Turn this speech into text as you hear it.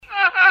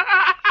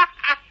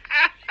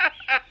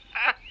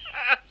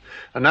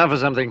And now for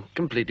something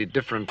completely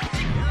different.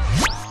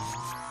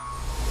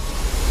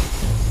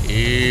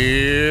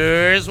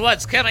 Here's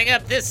what's coming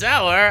up this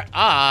hour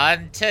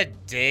on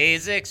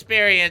today's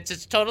experience.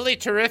 It's totally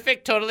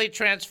terrific, totally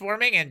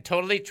transforming, and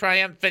totally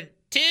triumphant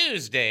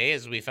Tuesday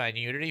as we find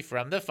unity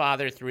from the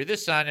Father through the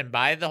Son and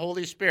by the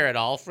Holy Spirit,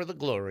 all for the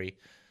glory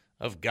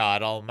of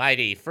God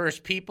Almighty.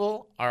 First,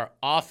 people are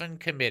often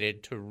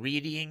committed to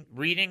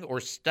reading or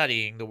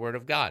studying the Word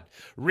of God.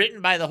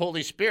 Written by the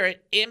Holy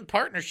Spirit in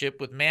partnership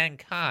with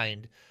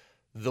mankind,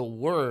 the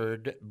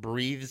Word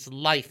breathes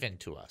life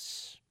into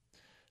us.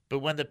 But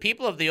when the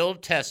people of the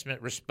Old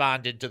Testament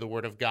responded to the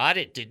Word of God,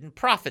 it didn't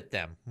profit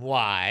them.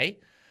 Why?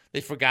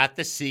 They forgot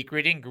the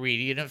secret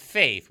ingredient of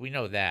faith. We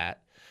know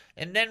that.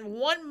 And then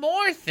one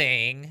more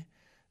thing,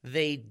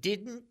 they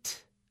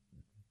didn't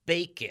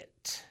bake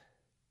it.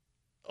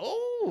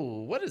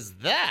 Oh, what is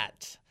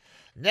that?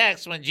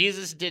 Next, what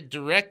Jesus did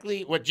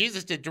directly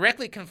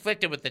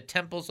conflicted with the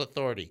temple's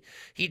authority.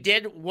 He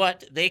did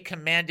what they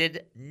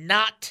commanded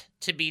not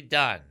to be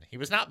done. He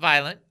was not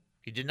violent.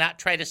 He did not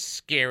try to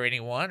scare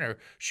anyone or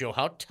show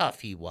how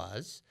tough he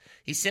was.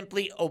 He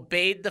simply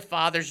obeyed the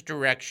Father's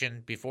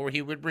direction before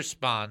he would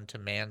respond to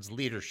man's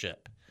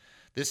leadership.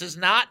 This is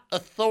not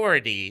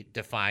authority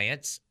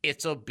defiance,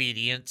 it's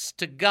obedience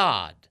to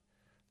God.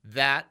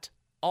 That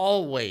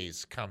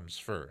always comes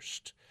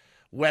first,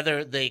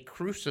 whether they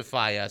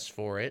crucify us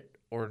for it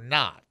or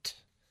not.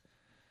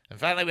 And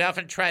finally, we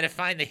often try to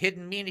find the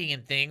hidden meaning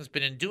in things,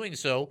 but in doing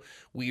so,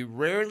 we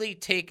rarely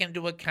take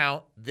into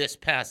account this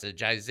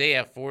passage,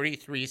 Isaiah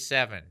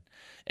 43:7.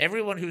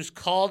 Everyone who's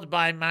called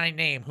by my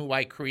name, who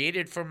I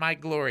created for my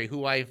glory,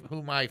 whom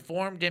I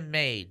formed and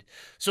made.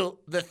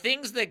 So the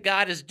things that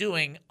God is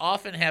doing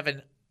often have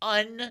an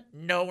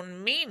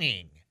unknown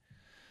meaning.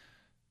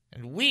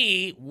 And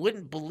we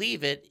wouldn't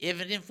believe it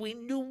even if we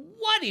knew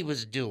what he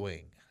was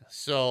doing.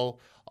 So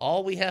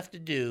all we have to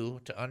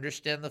do to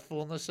understand the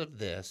fullness of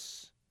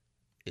this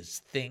is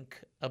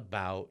think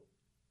about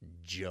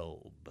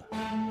Job.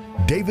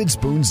 David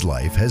Spoon's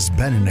life has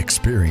been an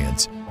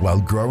experience.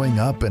 While growing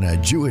up in a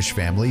Jewish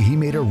family, he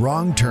made a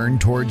wrong turn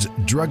towards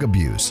drug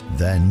abuse.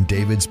 Then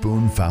David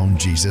Spoon found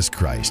Jesus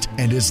Christ,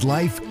 and his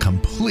life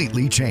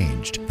completely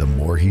changed. The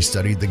more he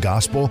studied the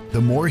gospel, the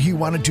more he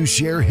wanted to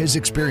share his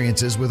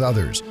experiences with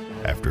others.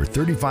 After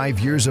 35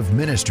 years of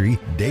ministry,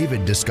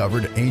 David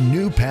discovered a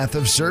new path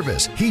of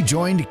service. He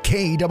joined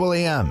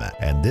KAAM,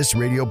 and this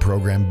radio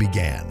program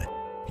began.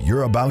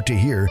 You're about to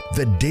hear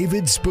the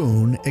David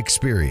Spoon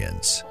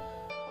Experience.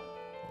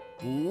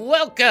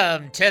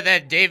 Welcome to the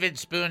David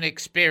Spoon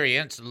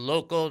Experience,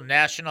 local,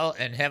 national,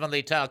 and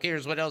heavenly talk.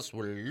 Here's what else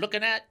we're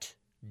looking at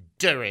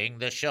during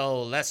the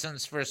show.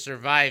 Lessons for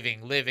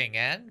surviving, living,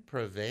 and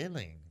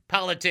prevailing.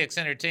 Politics,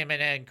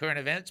 entertainment, and current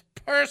events.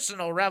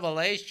 Personal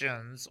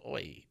revelations.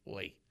 Oi,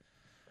 oi.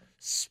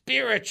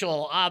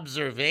 Spiritual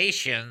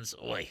observations.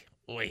 Oi,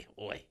 oi,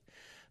 oi.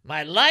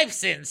 My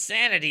life's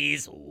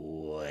insanities.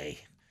 Oi.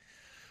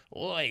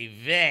 Oy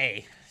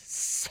vey,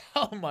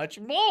 so much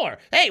more.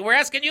 Hey, we're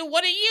asking you,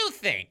 what do you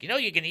think? You know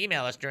you can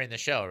email us during the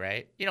show,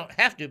 right? You don't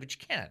have to, but you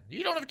can.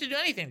 You don't have to do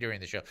anything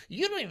during the show.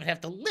 You don't even have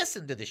to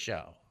listen to the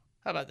show.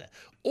 How about that?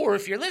 Or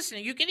if you're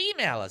listening, you can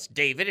email us,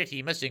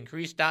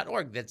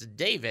 david@hemustincrease.org. That's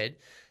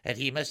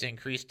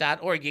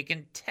david@hemustincrease.org. You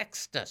can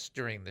text us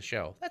during the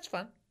show. That's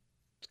fun.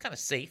 It's kind of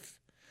safe.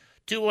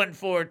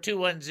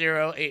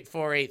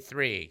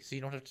 214-210-8483. So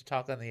you don't have to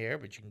talk on the air,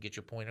 but you can get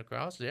your point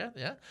across. Yeah.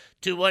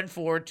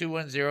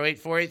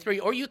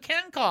 214-210-8483. Or you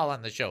can call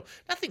on the show.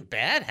 Nothing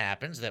bad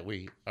happens that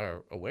we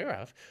are aware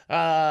of,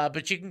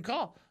 but you can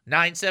call.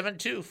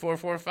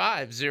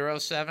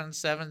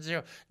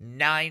 972-445-0770.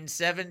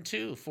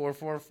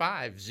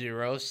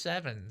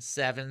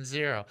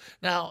 972-445-0770.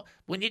 Now,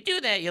 when you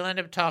do that, you'll end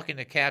up talking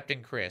to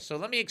Captain Chris. So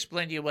let me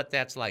explain to you what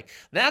that's like.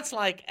 That's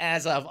like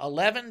as of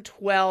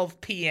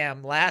 11:12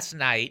 p.m. last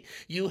night,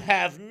 you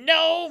have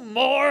no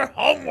more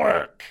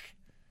homework.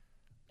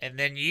 And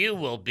then you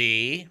will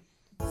be...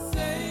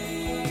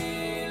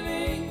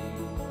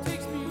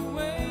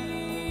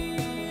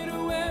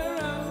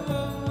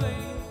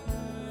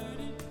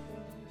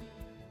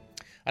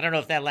 I don't know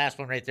if that last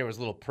one right there was a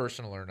little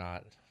personal or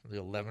not. The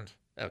 11th.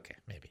 Okay,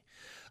 maybe.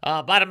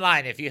 Bottom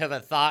line, if you have a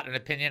thought, an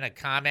opinion, a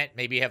comment,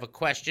 maybe you have a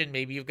question,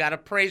 maybe you've got a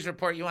praise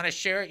report, you want to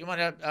share it, you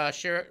want to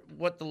share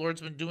what the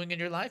Lord's been doing in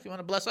your life, you want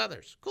to bless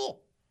others. Cool.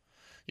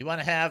 You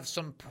want to have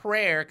some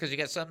prayer because you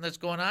got something that's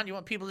going on, you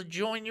want people to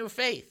join your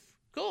faith.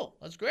 Cool.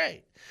 That's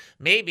great.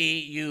 Maybe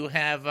you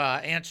have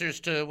answers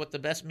to what the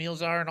best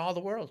meals are in all the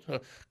world.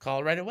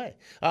 Call right away.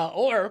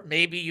 Or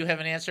maybe you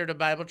have an answer to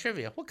Bible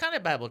trivia. What kind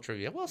of Bible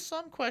trivia? Well,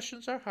 some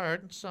questions are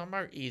hard and some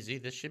are easy.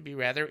 This should be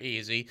rather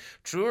easy.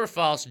 True or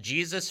false,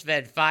 Jesus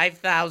fed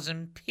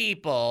 5,000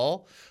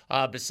 people,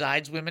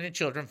 besides women and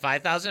children,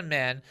 5,000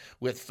 men,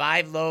 with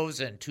 5 loaves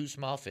and 2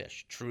 small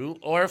fish. True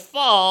or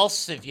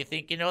false? If you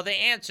think you know the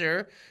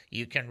answer,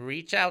 you can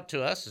reach out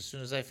to us as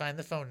soon as I find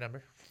the phone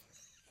number.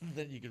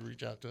 Then you can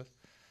reach out to us.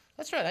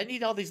 That's right. I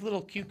need all these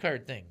little cue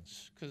card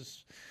things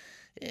because,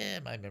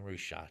 my memory's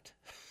shot.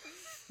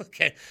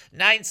 Okay,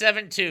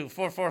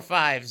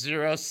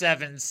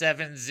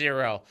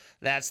 972-445-0770.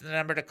 That's the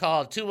number to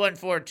call.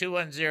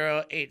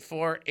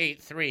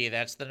 214-210-8483.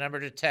 That's the number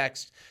to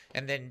text.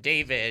 And then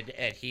David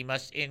at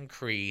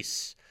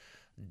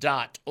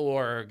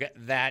hemustincrease.org.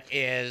 That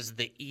is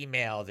the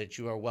email that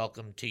you are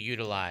welcome to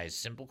utilize.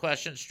 Simple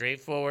questions,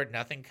 straightforward,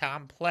 nothing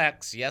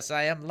complex. Yes,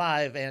 I am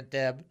live, Aunt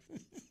Deb.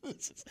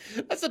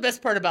 That's the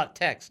best part about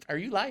text. Are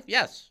you live?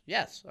 Yes.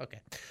 Okay.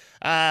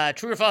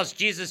 True or false,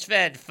 Jesus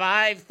fed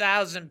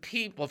 5,000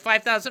 people,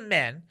 5,000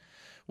 men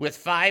with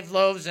 5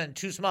 loaves and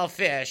 2 small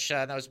fish.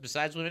 That was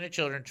besides women and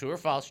children. True or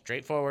false,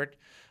 straightforward.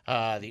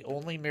 The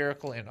only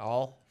miracle in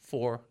all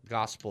 4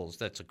 Gospels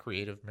that's a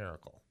creative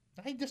miracle.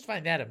 I just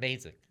find that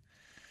amazing.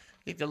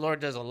 I think the Lord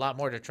does a lot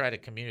more to try to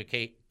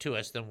communicate to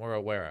us than we're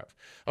aware of.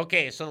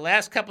 Okay, so the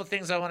last couple of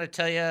things I want to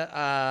tell you,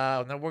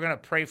 and then we're going to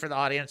pray for the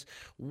audience.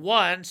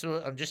 One,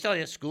 so I'm just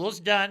telling you, school's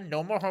done.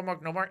 No more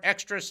homework, no more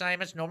extra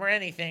assignments, no more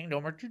anything. No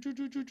more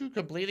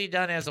completely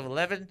done as of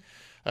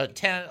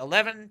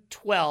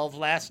 11:12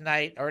 last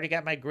night. Already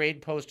got my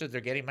grade posted.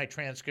 They're getting my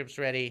transcripts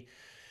ready.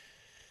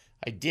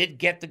 I did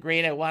get the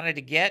grade I wanted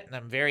to get, and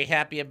I'm very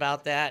happy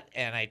about that.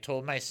 And I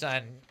told my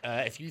son,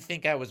 if you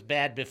think I was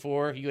bad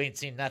before, you ain't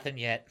seen nothing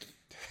yet.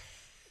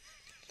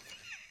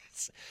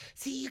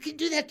 See, you can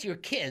do that to your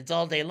kids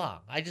all day long.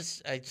 I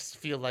just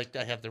feel like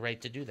I have the right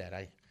to do that.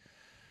 I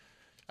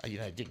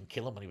didn't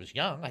kill him when he was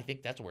young. I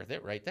think that's worth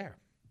it right there.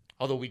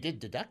 Although we did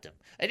deduct him.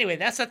 Anyway,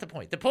 that's not the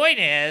point. The point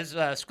is,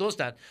 school's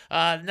done.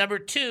 Number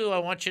 2, I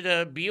want you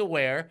to be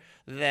aware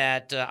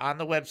that on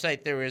the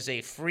website there is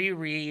a free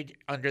read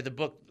under the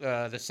book,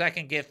 The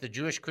Second Gift, The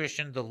Jewish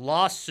Christian, The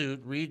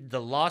Lawsuit. Read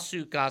The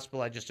Lawsuit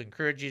Gospel. I just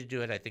encourage you to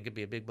do it. I think it'd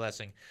be a big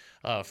blessing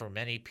for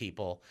many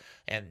people.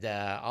 And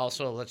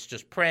also, let's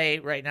just pray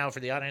right now for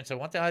the audience. I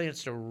want the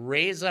audience to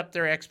raise up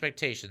their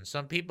expectations.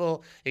 Some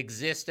people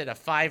exist at a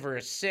 5 or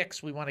a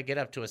 6. We want to get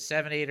up to a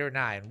 7, 8, or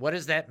 9. What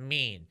does that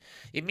mean?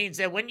 It means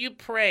that when you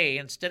pray,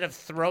 instead of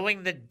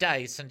throwing the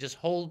dice and just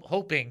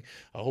hoping,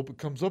 I hope it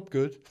comes up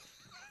good,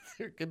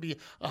 there could be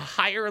a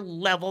higher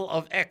level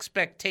of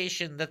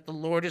expectation that the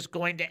Lord is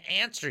going to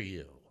answer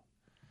you.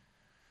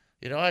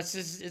 You know,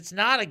 it's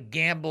not a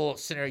gamble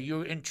scenario.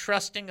 You're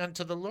entrusting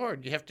unto the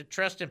Lord. You have to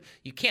trust him.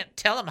 You can't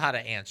tell him how to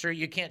answer it.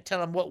 You can't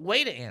tell him what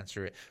way to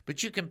answer it.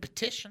 But you can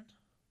petition.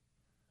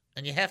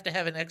 And you have to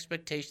have an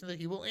expectation that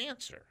he will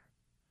answer.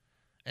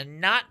 And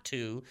not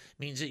to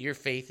means that your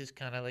faith is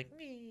kind of like,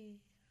 me.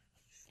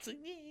 It's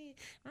like, me.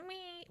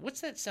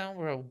 What's that sound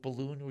where a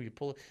balloon where you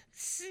pull it?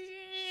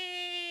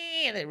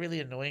 That really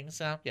annoying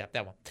sound? Yeah,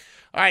 that one.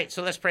 All right,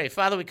 so let's pray.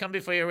 Father, we come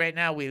before you right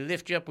now. We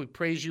lift you up. We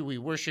praise you. We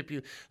worship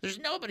you. There's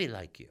nobody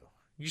like you.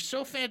 You're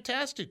so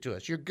fantastic to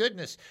us. Your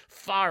goodness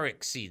far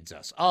exceeds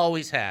us.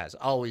 Always has.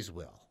 Always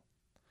will.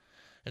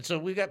 And so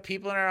we've got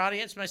people in our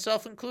audience,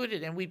 myself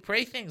included, and we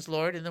pray things,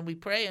 Lord, and then we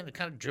pray, and it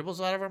kind of dribbles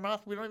out of our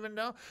mouth. We don't even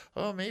know.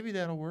 Oh, maybe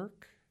that'll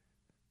work.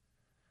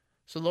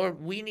 So,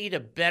 Lord, we need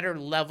a better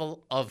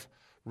level of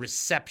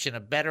reception, a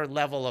better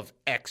level of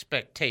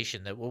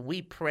expectation, that when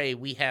we pray,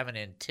 we have an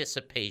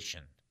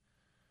anticipation.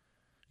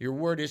 Your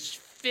word is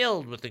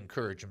filled with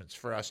encouragements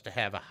for us to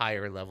have a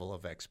higher level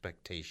of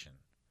expectation.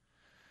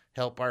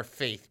 Help our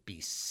faith be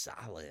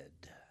solid.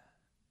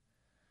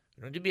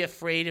 We don't need to be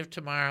afraid of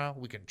tomorrow.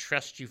 We can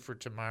trust you for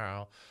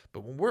tomorrow.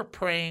 But when we're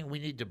praying, we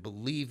need to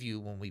believe you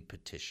when we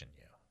petition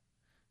you.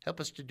 Help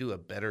us to do a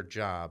better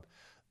job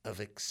of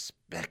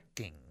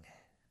expecting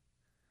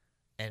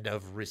and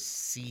of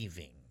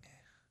receiving.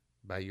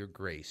 By your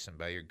grace and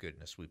by your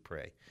goodness, we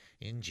pray.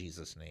 In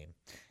Jesus' name,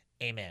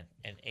 amen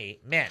and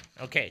amen.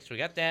 Okay, so we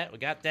got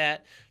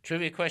that.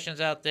 Trivia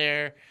questions out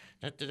there.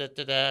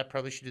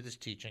 Probably should do this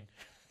teaching.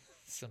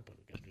 Simple,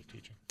 we got to do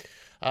teaching.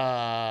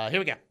 Here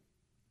we go.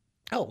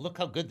 Oh, look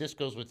how good this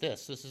goes with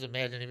this. This is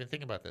amazing. I didn't even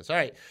think about this. All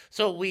right,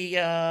 so we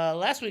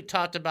last week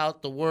talked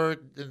about the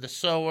word, and the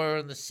sower,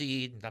 and the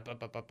seed.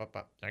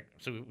 Right,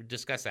 so we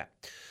discussed that.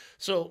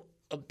 So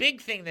a big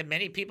thing that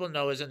many people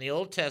know is in the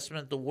Old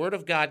Testament, the word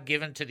of God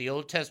given to the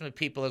Old Testament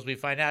people, as we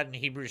find out in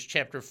Hebrews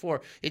chapter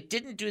 4, it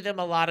didn't do them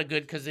a lot of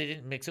good because they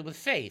didn't mix it with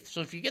faith.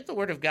 So if you get the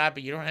word of God,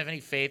 but you don't have any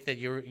faith, that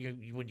you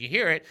when you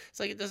hear it, it's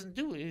like it doesn't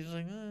do it. It's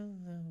like,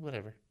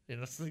 whatever. You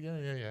know, it's like,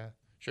 yeah,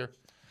 sure.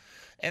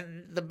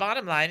 And the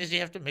bottom line is you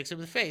have to mix it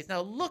with faith.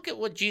 Now look at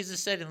what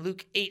Jesus said in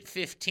Luke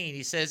 8:15.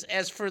 He says,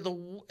 as for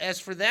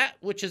that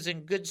which is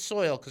in good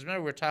soil, because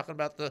remember we're talking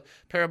about the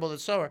parable of the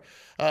sower,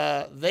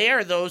 they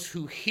are those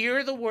who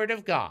hear the word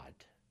of God.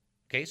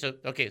 So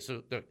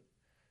the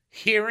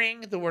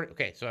hearing the word.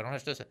 Okay, so I don't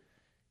have to say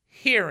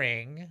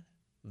hearing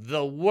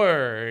the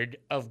word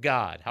of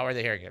God. How are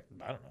they hearing it?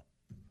 I don't know.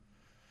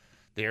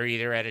 They're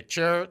either at a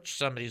church,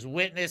 somebody's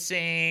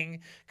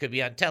witnessing, could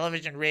be on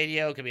television,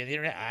 radio, could be on the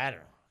internet. I don't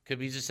know. Could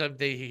be just something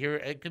they hear.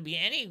 It could be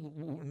any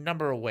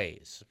number of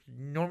ways.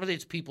 Normally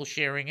it's people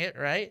sharing it,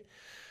 right?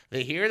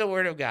 They hear the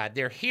word of God.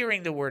 They're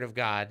hearing the word of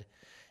God,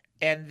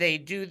 and they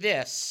do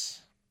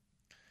this.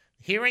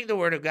 Hearing the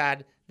word of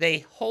God, they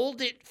hold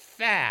it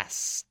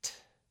fast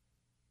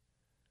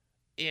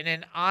in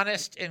an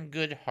honest and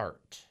good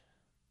heart.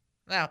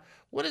 Now,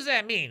 what does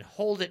that mean?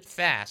 Hold it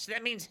fast.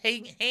 That means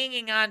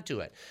hanging on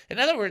to it. In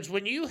other words,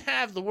 when you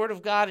have the Word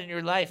of God in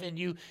your life and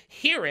you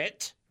hear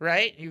it,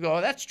 right? You go,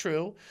 oh, that's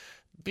true.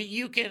 But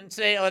you can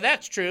say, oh,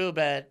 that's true,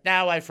 but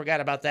now I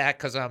forgot about that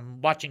because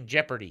I'm watching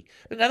Jeopardy.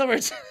 In other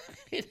words,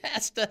 it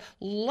has to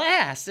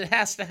last. It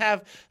has to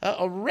have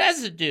a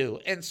residue.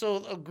 And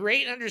so a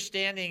great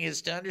understanding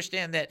is to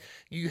understand that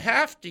you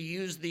have to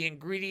use the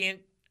ingredient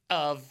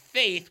of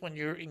faith when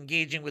you're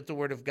engaging with the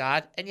Word of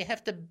God, and you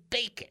have to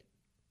bake it.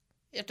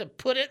 You have to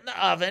put it in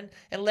the oven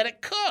and let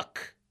it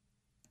cook.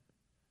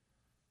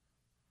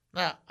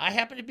 Now, I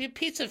happen to be a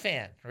pizza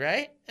fan,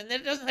 right? And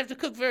then it doesn't have to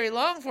cook very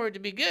long for it to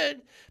be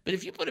good. But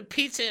if you put a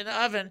pizza in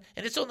the oven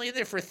and it's only in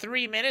there for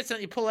 3 minutes and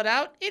you pull it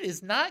out, it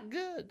is not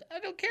good. I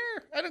don't care.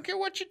 I don't care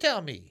what you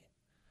tell me.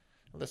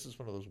 Unless it's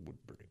one of those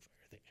wood-burning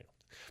fire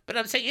things. But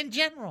I'm saying in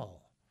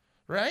general,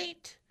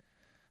 right?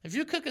 If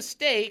you cook a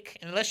steak,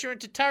 and unless you're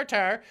into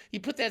tartare,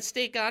 you put that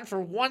steak on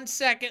for 1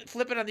 second,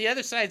 flip it on the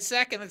other side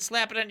second, and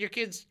slap it on your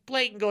kid's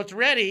plate and go, it's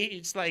ready.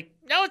 It's like,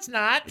 no, it's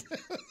not.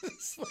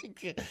 It's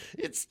like,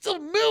 it's still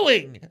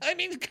mooing. I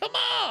mean, come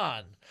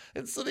on.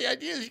 And so the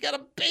idea is you got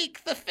to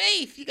bake the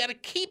faith. You got to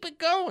keep it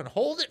going.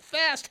 Hold it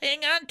fast.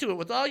 Hang on to it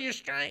with all your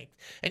strength.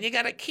 And you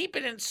got to keep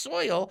it in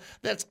soil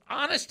that's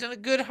honest and a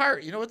good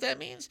heart. You know what that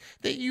means?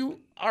 That you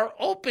are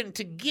open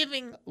to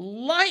giving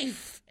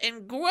life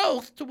and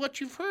growth to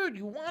what you've heard.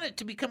 You want it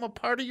to become a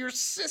part of your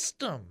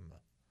system.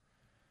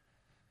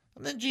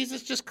 And then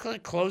Jesus just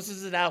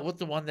closes it out with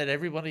the one that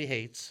everybody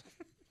hates.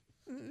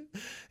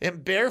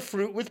 And bear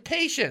fruit with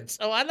patience.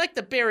 Oh, I like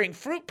the bearing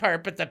fruit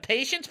part, but the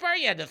patience part,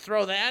 you had to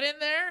throw that in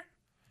there?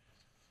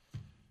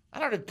 I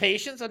don't have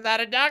patience. I'm not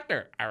a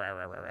doctor.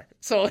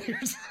 So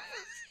here's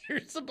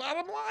the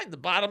bottom line. The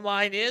bottom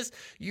line is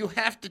you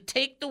have to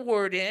take the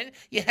word in.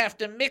 You have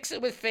to mix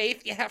it with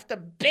faith. You have to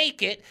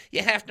bake it.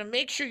 You have to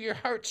make sure your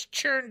heart's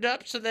churned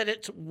up so that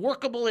it's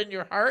workable in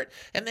your heart.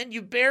 And then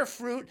you bear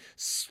fruit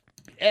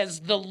as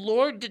the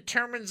Lord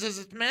determines as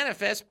it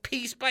manifests,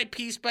 piece by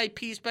piece by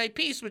piece by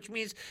piece, which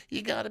means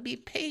you got to be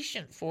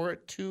patient for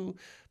it to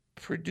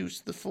produce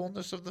the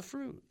fullness of the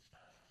fruit.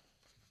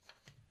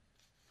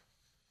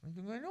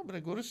 I know, but I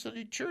go to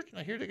Sunday church and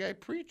I hear the guy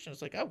preach, and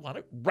it's like, I want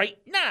it right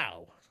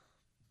now.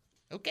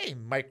 Okay,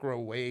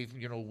 microwave,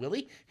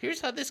 Willie,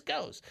 here's how this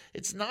goes.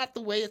 It's not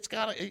the way it's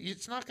not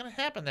going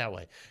to happen that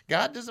way.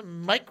 God doesn't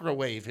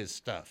microwave his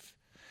stuff.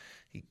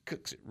 He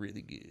cooks it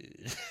really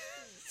good.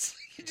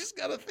 You just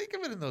got to think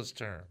of it in those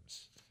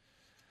terms.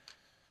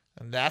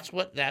 And that's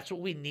what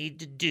we need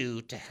to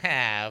do to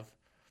have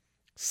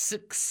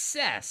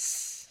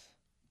success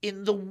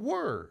in the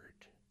Word.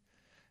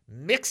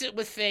 Mix it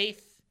with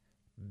faith,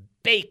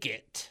 bake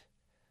it.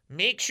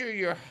 Make sure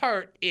your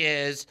heart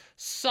is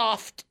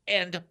soft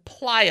and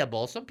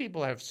pliable. Some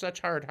people have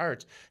such hard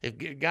hearts.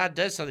 If God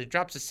does something,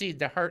 drops a seed,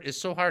 the heart is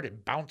so hard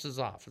it bounces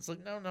off. It's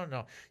like,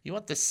 no. You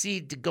want the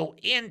seed to go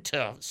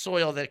into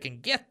soil that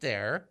can get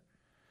there.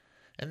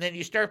 And then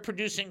you start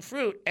producing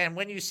fruit. And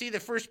when you see the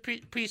first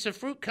piece of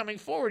fruit coming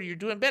forward, you're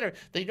doing better.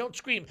 They don't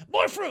scream,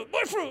 more fruit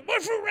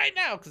right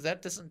now, because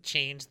that doesn't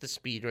change the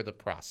speed or the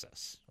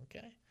process.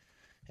 Okay?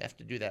 You have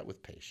to do that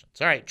with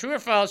patience. All right, true or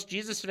false,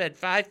 Jesus fed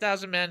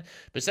 5,000 men,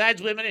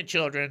 besides women and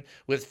children,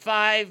 with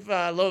 5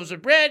 loaves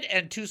of bread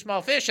and 2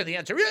 small fish. And the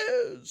answer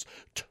is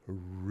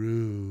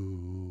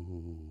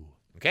true.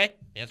 Okay?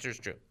 The answer is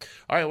true.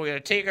 All right, we're going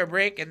to take our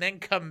break and then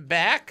come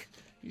back.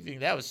 You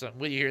think that was something?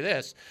 Will you hear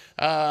this?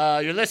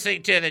 You're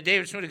listening to the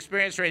David Spoon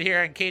Experience right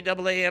here on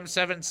KAAM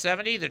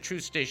 770, the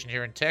Truth Station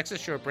here in Texas.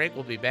 Short break.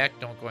 We'll be back.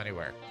 Don't go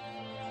anywhere.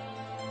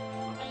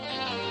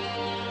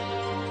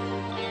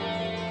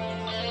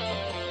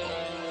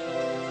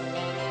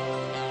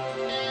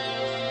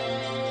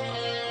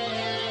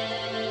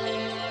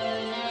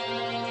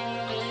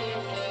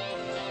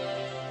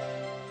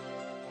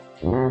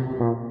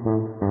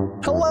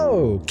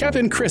 Hello,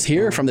 Captain Chris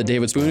here from the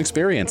David Spoon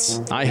Experience.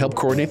 I help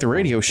coordinate the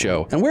radio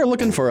show, and we're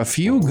looking for a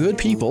few good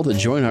people to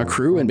join our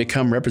crew and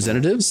become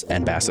representatives,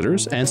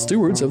 ambassadors, and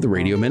stewards of the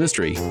radio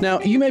ministry. Now,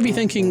 you may be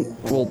thinking,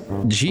 well,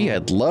 gee,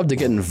 I'd love to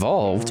get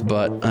involved,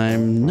 but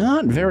I'm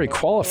not very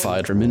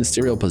qualified for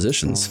ministerial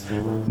positions.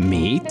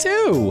 Me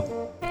too!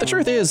 The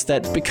truth is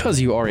that because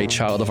you are a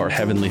child of our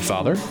Heavenly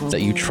Father,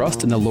 that you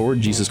trust in the Lord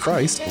Jesus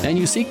Christ, and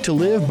you seek to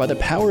live by the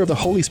power of the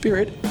Holy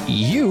Spirit,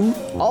 you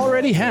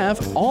already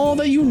have all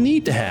that you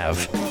need to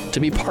have to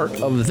be part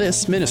of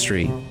this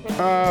ministry.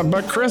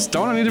 But Chris,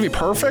 don't I need to be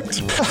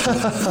perfect?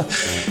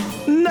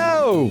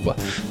 No!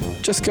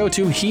 Just go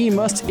to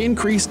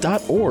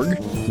hemustincrease.org.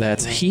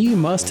 That's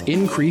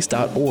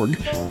hemustincrease.org.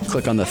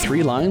 Click on the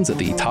 3 lines at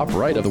the top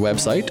right of the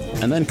website,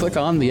 and then click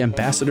on the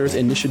Ambassadors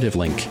Initiative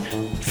link.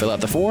 Fill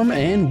out the form,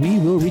 and we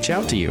will reach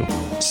out to you.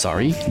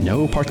 Sorry,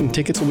 no parking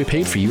tickets will be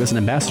paid for you as an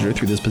ambassador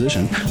through this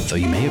position, though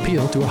you may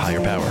appeal to a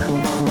higher power.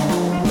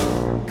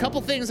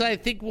 Couple things I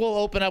think we'll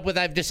open up with.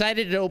 I've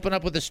decided to open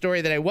up with a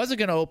story that I wasn't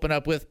going to open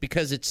up with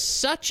because it's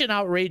such an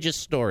outrageous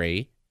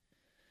story,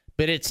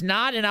 But it's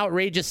not an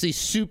outrageously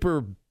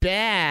super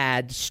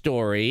bad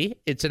story.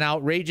 It's an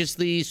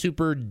outrageously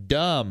super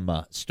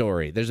dumb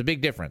story. There's a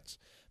big difference.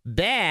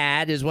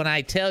 Bad is when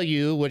I tell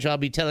you, which I'll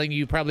be telling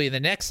you probably in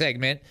the next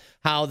segment,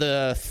 how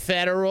the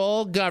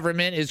federal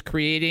government is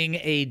creating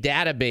a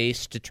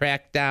database to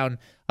track down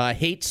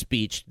hate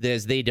speech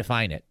as they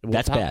define it.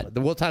 That's bad.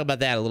 We'll talk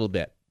about that a little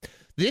bit.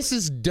 This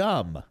is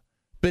dumb,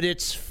 but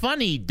it's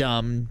funny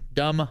dumb.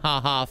 Dumb,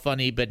 haha,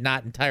 funny, but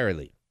not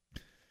entirely.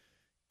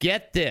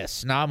 Get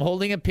this. Now, I'm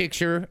holding a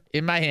picture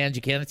in my hand.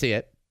 You can't see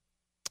it.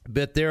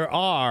 But there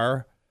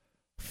are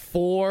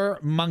 4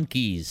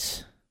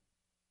 monkeys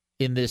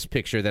in this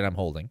picture that I'm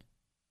holding.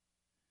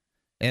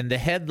 And the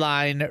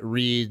headline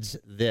reads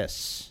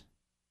this: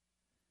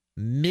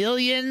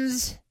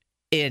 millions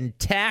in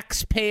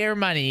taxpayer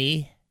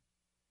money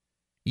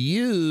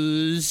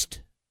used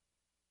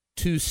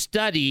to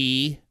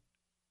study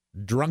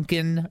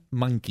drunken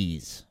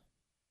monkeys.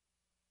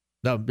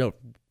 No,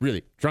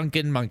 really,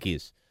 drunken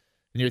monkeys.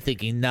 And you're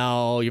thinking,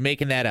 no, you're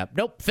making that up.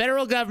 Nope.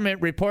 Federal government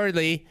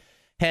reportedly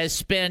has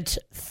spent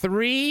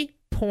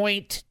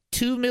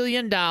 $3.2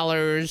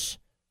 million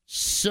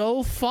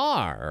so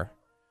far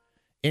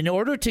in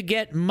order to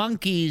get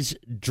monkeys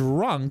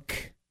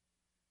drunk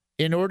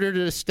in order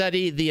to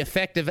study the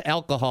effect of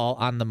alcohol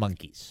on the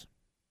monkeys.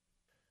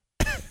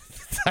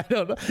 I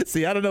don't know.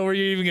 See, I don't know where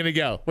you're even going to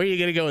go. Where are you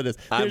going to go with this?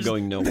 I'm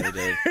going nowhere,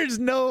 Dave.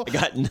 I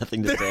got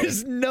nothing to say.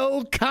 There's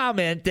no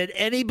comment that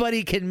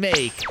anybody can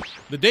make.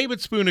 The David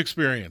Spoon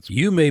Experience.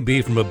 You may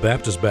be from a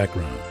Baptist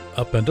background,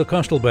 a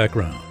Pentecostal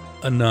background,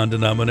 a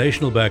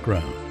non-denominational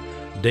background.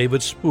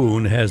 David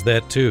Spoon has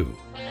that too.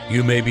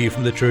 You may be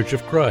from the Church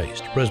of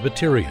Christ,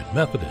 Presbyterian,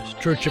 Methodist,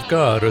 Church of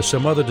God, or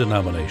some other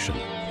denomination.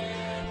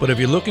 But if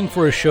you're looking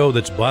for a show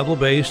that's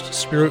Bible-based,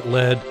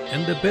 Spirit-led,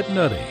 and a bit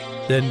nutty,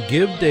 then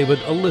give David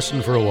a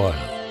listen for a while.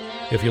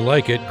 If you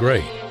like it,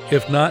 great.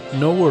 If not,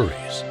 no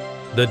worries.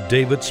 The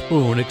David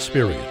Spoon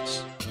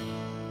Experience.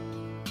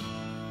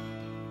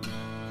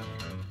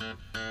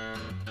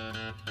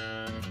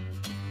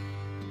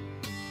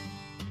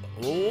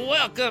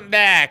 Welcome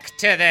back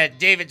to the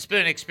David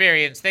Spoon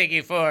Experience. Thank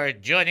you for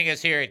joining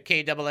us here at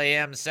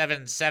KAAM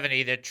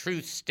 770, the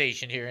truth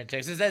station here in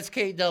Texas. That's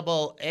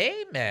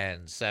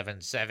KAAM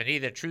 770,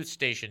 the truth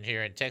station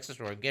here in Texas.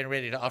 We're getting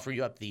ready to offer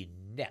you up the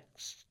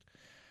next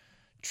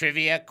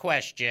trivia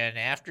question.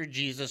 After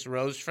Jesus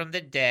rose from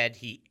the dead,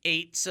 he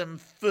ate some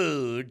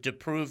food to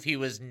prove he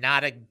was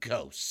not a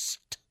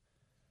ghost.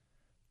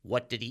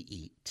 What did he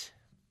eat?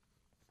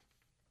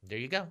 There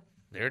you go.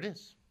 There it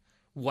is.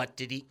 What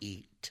did he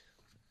eat?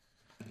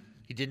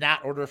 He did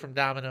not order from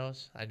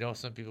Domino's. I know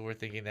some people were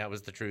thinking that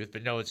was the truth,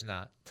 but no, it's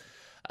not.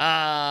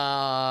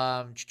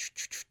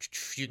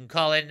 You can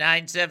call in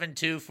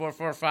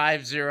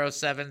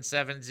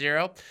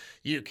 972-445-0770.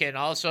 You can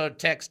also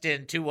text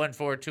in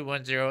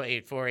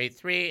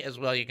 214-210-8483. As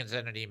well, you can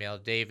send an email,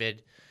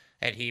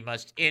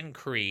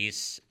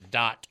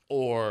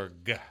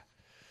 david@hemustincrease.org.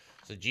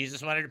 So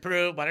Jesus wanted to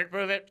prove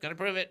it, going to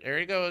prove it. There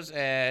he goes.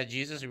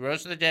 Jesus, he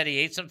rose from the dead. He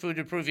ate some food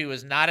to prove he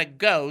was not a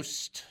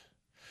ghost,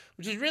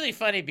 which is really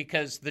funny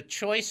because the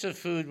choice of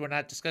food, we're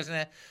not discussing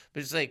that,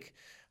 but it's like,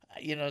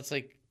 it's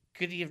like,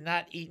 could he have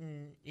not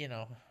eaten,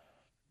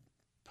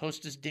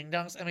 Hostess Ding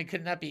Dongs? I mean,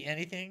 could it not be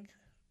anything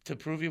to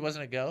prove he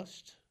wasn't a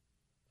ghost?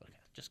 Okay,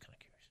 just kind of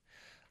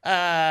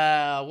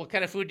curious. What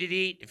kind of food did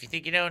he eat? If you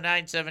think you know,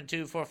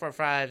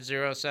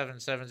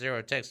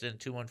 972-445-0770, text in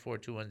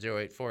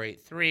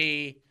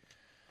 214-210-8483.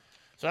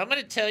 So I'm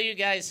going to tell you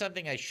guys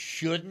something I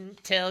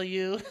shouldn't tell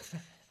you.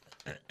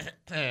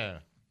 And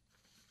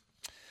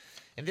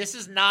this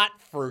is not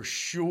for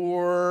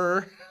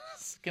sure.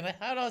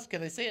 How else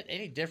can I say it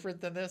any different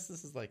than this?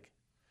 This is like,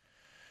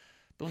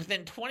 but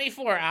within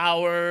 24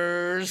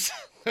 hours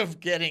of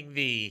getting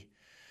the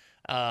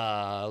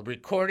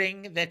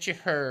recording that you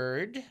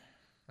heard,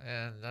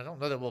 and I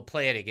don't know that we'll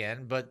play it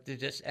again, but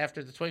just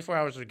after the 24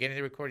 hours of getting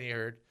the recording you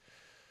heard,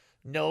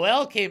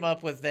 Noel came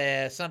up with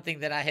something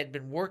that I had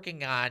been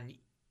working on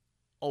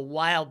a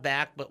while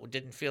back, but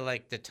didn't feel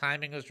like the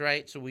timing was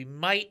right. So we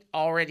might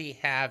already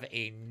have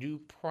a new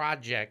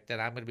project that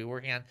I'm going to be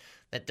working on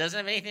that doesn't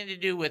have anything to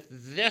do with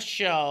this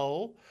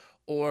show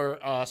or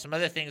some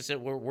other things that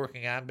we're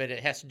working on, but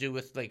it has to do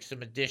with like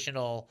some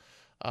additional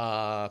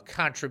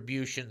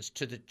contributions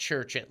to the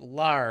church at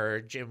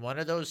large. And one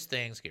of those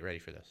things, get ready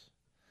for this.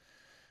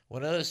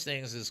 One of those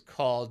things is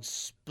called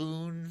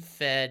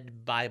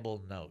Spoon-Fed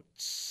Bible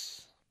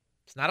Notes.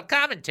 It's not a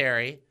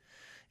commentary.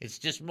 It's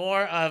just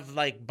more of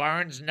like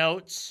Barnes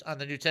Notes on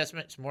the New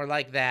Testament. It's more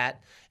like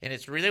that. And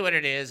it's really what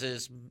it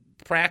is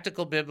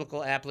practical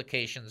biblical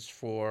applications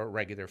for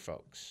regular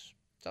folks.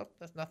 So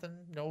that's nothing,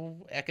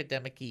 no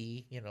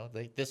academic-y,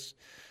 like this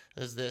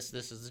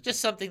is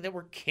just something that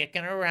we're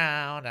kicking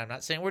around. I'm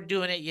not saying we're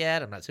doing it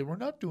yet. I'm not saying we're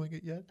not doing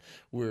it yet.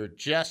 We're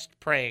just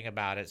praying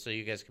about it, so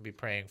you guys can be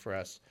praying for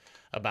us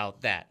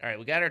about that. All right,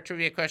 we got our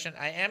trivia question.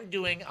 I am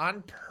doing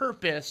on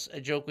purpose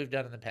a joke we've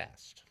done in the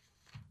past.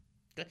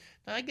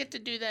 Now, I get to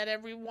do that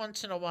every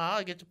once in a while.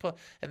 I get to put,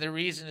 and the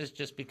reason is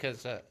just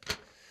because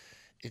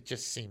it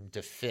just seemed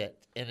to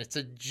fit. And it's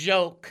a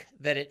joke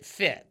that it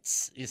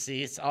fits. You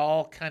see, it's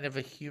all kind of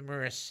a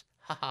humorous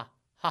ha ha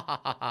ha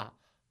ha ha ha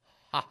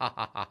ha ha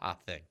ha ha ha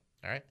thing.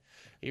 All right?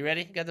 You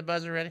ready? Got the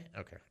buzzer ready?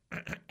 Okay.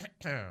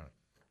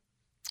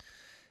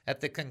 At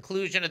the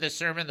conclusion of the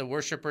sermon, the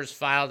worshipers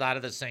filed out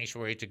of the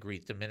sanctuary to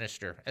greet the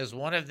minister. As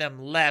one of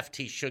them left,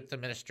 he shook the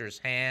minister's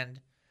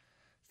hand,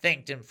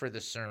 thanked him for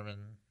the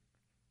sermon,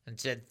 and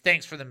said,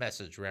 "Thanks for the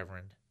message,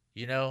 Reverend.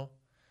 You know,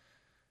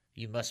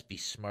 you must be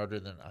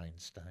smarter than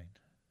Einstein."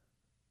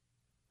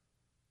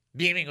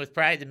 Beaming with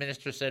pride, the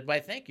minister said, "Why,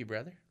 thank you,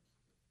 brother."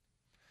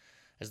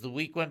 As the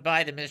week went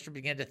by, the minister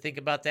began to think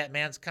about that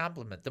man's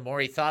compliment. The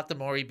more he thought, the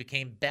more he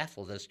became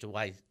baffled as to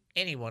why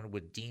anyone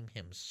would deem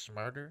him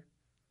smarter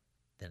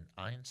than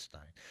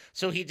Einstein.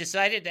 So he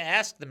decided to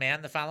ask the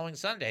man the following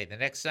Sunday. The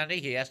next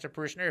Sunday, he asked a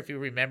parishioner if he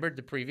remembered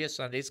the previous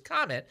Sunday's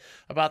comment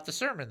about the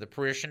sermon. The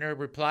parishioner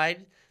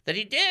replied that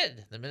he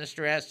did. The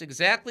minister asked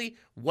exactly,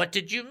 "What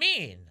did you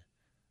mean?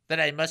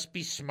 That I must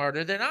be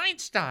smarter than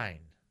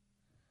Einstein?"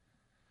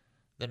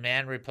 The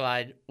man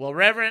replied, "Well,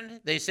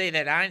 Reverend, they say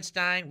that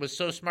Einstein was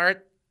so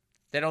smart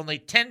that only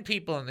 10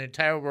 people in the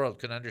entire world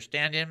could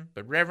understand him.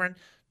 But, Reverend,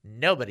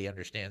 nobody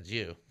understands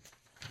you."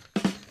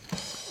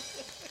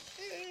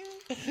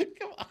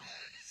 Come on.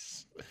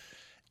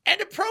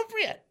 And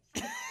appropriate.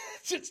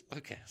 Just,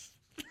 okay.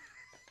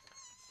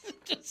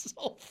 Just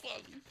so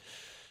funny.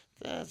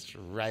 That's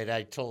right.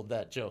 I told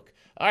that joke.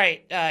 All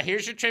right.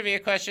 Here's your trivia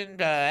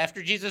question.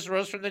 After Jesus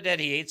rose from the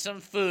dead, he ate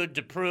some food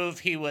to prove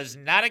he was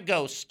not a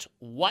ghost.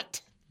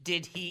 What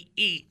did he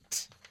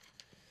eat?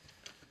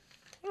 I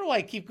don't know why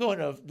I keep going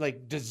to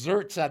like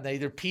desserts on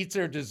either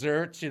pizza or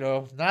desserts,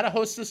 not a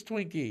Hostess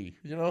Twinkie,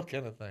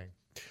 kind of thing.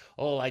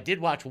 Oh, I did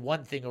watch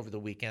one thing over the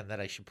weekend that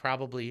I should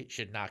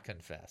not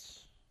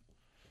confess,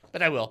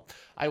 but I will.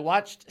 I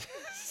watched.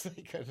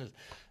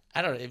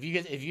 I don't know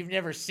if you've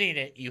never seen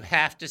it, you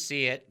have to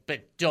see it,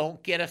 but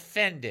don't get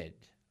offended,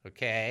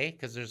 okay?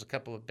 Because there's a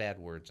couple of bad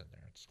words in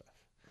there and stuff.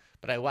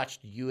 But I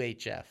watched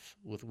UHF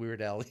with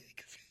Weird Al.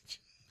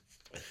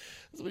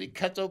 That's when he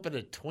cuts open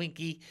a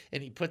Twinkie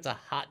and he puts a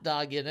hot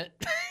dog in it.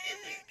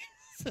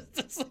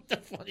 That's like the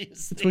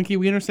funniest thing. Twinkie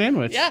wiener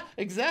sandwich. Yeah,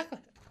 exactly.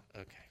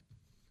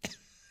 Okay.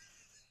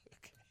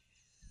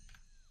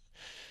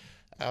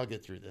 I'll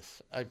get through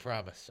this. I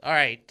promise. All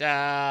right.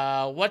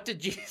 What did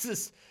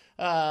Jesus...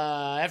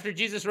 after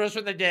Jesus rose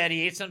from the dead,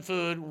 he ate some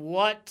food.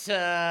 What,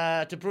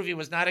 to prove he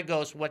was not a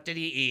ghost, what did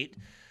he eat?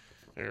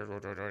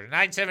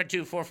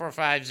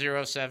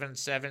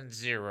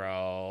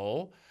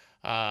 972-445-0770.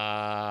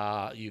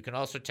 You can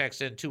also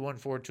text in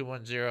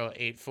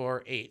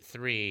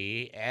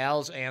 214-210-8483.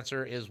 Al's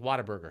answer is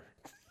Whataburger.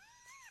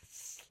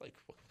 Like,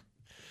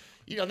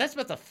 that's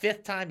about the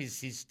 5th time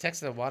he's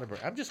texted a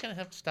Whataburger. I'm just going to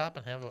have to stop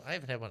and I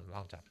haven't had one in a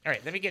long time. All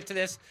right, let me get to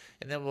this,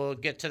 and then we'll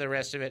get to the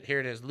rest of it. Here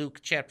it is,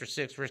 Luke chapter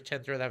 6, verse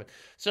 10 through 11.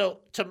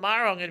 So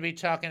tomorrow I'm going to be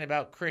talking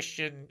about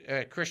Christian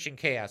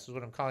chaos is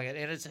what I'm calling it,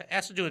 and it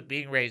has to do with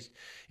being raised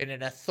in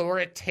an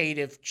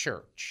authoritative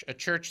church, a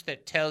church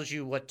that tells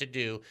you what to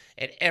do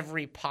at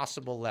every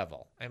possible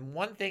level. And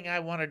one thing I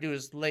want to do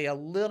is lay a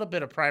little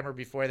bit of primer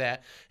before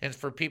that, and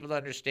for people to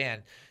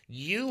understand,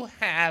 you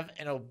have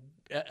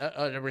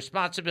a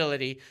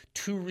responsibility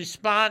to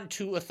respond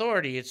to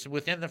authority. It's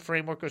within the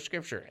framework of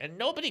Scripture. And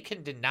nobody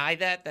can deny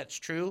that. That's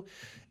true.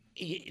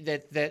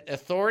 That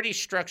authority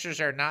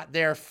structures are not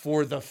there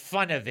for the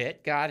fun of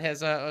it. God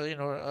has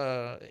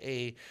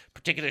a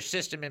particular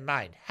system in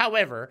mind.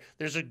 However,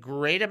 there's a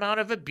great amount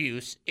of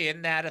abuse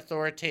in that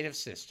authoritative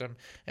system,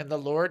 and the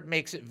Lord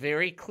makes it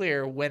very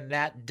clear when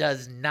that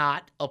does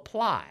not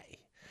apply.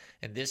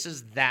 And this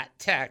is that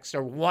text,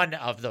 or one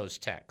of those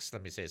texts.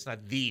 Let me say, it's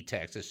not the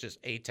text. It's just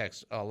a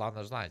text along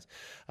those lines.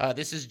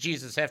 This is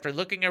Jesus. After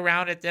looking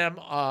around at them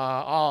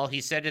all,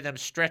 he said to them,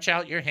 "Stretch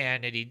out your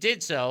hand." And he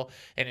did so,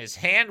 and his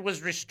hand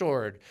was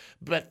restored.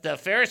 But the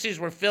Pharisees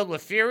were filled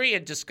with fury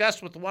and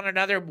discussed with one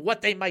another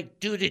what they might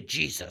do to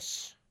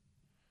Jesus.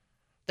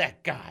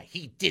 That guy,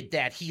 he did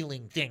that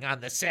healing thing on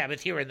the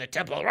Sabbath here in the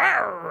temple.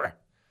 Rawr!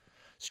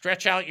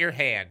 Stretch out your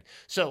hand.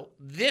 So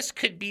this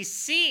could be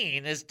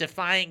seen as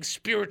defying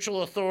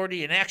spiritual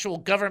authority and actual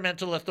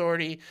governmental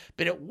authority,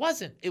 but it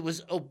wasn't. It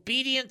was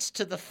obedience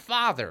to the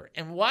Father.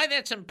 And why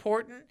that's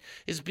important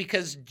is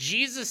because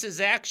Jesus'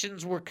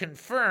 actions were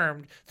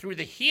confirmed through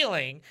the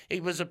healing.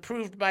 It was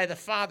approved by the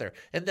Father.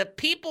 And the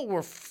people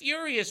were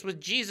furious with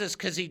Jesus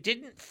because he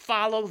didn't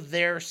follow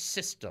their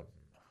system.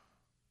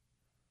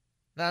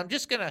 Now, I'm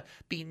just going to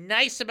be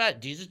nice about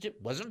it. Jesus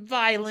wasn't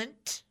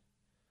violent.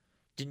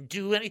 Didn't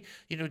do any,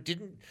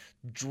 didn't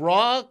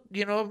draw,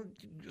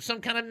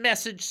 some kind of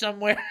message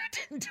somewhere.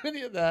 Didn't do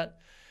any of that.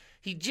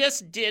 He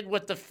just did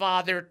what the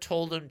Father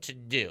told him to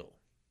do.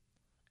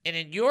 And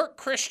in your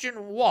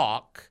Christian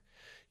walk,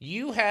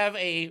 you have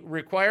a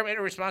requirement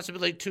or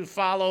responsibility to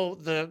follow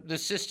the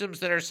systems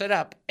that are set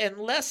up,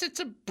 unless it's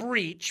a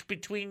breach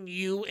between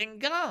you and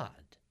God.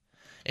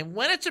 And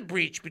when it's a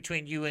breach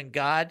between you and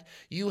God,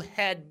 you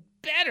had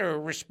better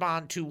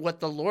respond to what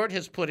the Lord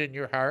has put in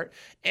your heart,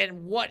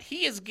 and what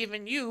he has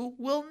given you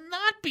will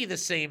not be the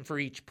same for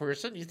each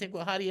person. You think,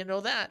 well, how do you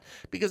know that?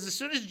 Because as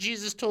soon as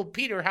Jesus told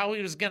Peter how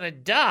he was going to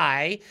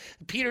die,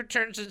 Peter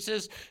turns and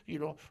says,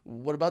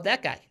 what about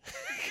that guy?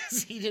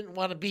 Because he didn't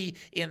want to be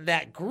in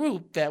that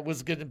group that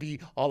was going to be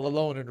all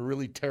alone in a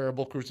really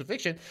terrible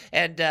crucifixion.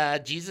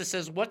 And Jesus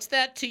says, what's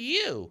that to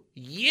you?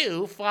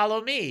 You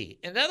follow me.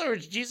 In other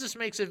words, Jesus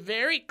makes it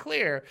very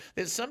clear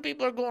that some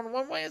people are going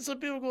one way and some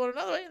people are going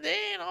another way. They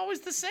ain't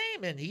always the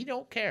same, and he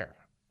don't care.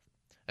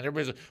 And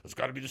everybody's like, it's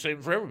got to be the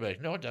same for everybody.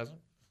 No, it doesn't.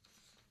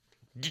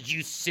 Did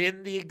you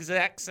sin the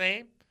exact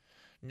same?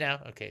 No?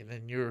 Okay,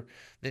 then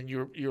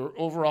your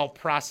overall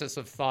process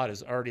of thought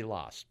is already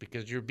lost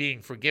because you're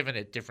being forgiven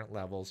at different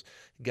levels.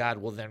 God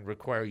will then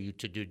require you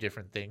to do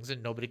different things,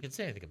 and nobody can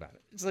say anything about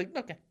it. It's like,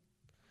 okay.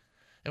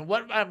 And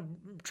what I'm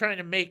trying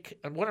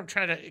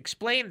to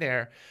explain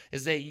there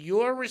is that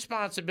your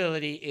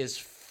responsibility is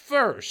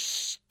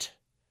first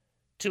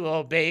to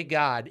obey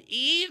God,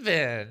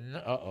 even,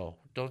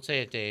 don't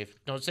say it, Dave.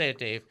 Don't say it,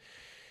 Dave.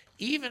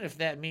 Even if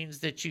that means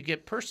that you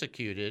get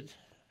persecuted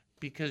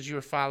because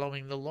you're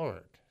following the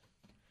Lord.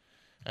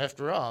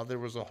 After all, there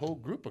was a whole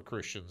group of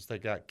Christians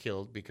that got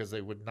killed because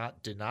they would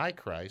not deny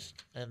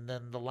Christ, and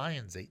then the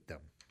lions ate them.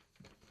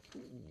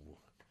 Ooh.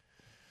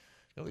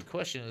 The only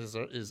question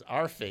is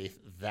our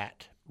faith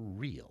that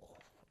real?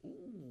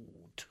 Ooh,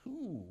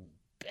 too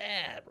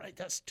bad, right?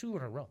 That's 2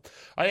 in a row.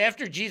 All right,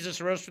 after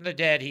Jesus rose from the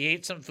dead, he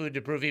ate some food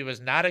to prove he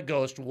was not a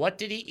ghost. What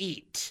did he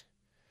eat?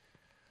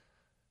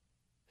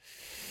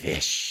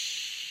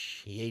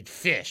 Fish. He ate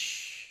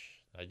fish.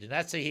 I did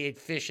not say he ate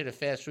fish at a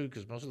fast food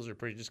because most of those are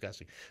pretty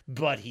disgusting.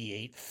 But he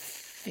ate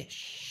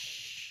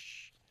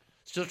fish.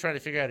 Still trying to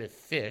figure out if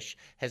fish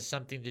has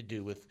something to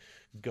do with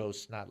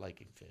ghosts not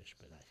liking fish,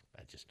 but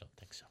I just don't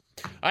think so.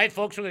 All right,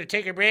 folks, we're going to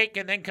take a break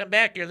and then come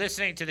back. You're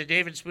listening to the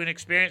David Spoon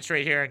Experience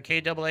right here on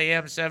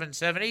KAAM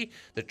 770,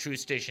 the Truth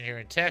Station here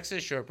in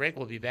Texas. Short break.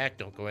 We'll be back.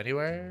 Don't go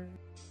anywhere.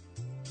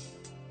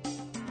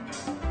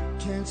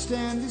 Can't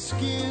stand the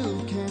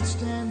skill, can't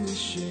stand the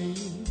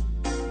shame.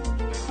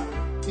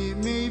 It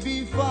may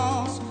be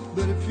false,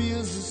 but it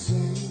feels the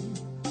same.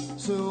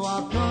 So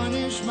I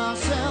punish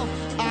myself.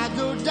 I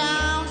go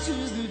down to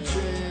the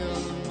jail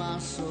of my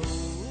soul.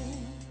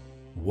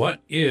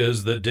 What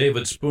is the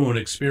David Spoon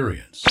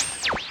Experience?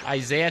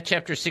 Isaiah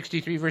chapter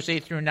 63, verse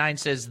 8 through 9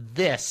 says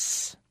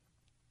this.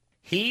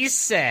 He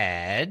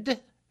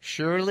said,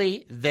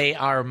 surely they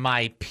are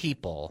my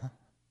people,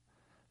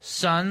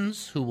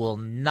 sons who will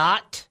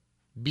not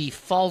be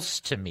false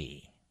to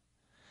me.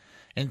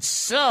 And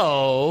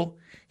so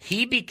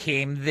he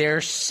became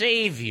their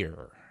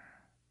savior.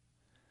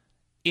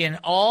 In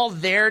all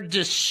their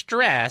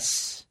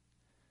distress,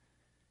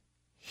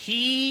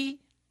 he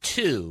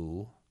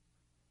too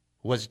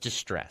was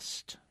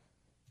distressed.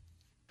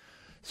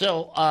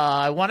 So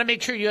I want to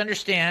make sure you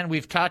understand.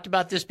 We've talked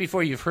about this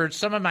before. You've heard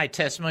some of my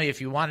testimony.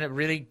 If you want to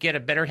really get a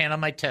better hand on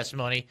my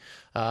testimony,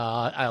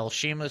 I'll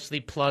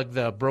shamelessly plug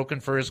the Broken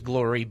for His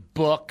Glory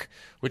book,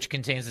 which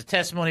contains the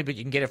testimony, but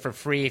you can get it for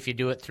free if you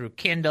do it through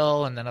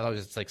Kindle, and then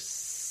otherwise it's like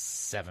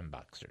 $7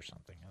 or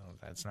something.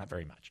 That's not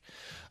very much.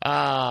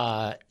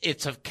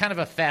 It's a kind of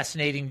a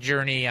fascinating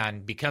journey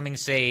on becoming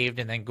saved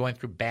and then going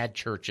through bad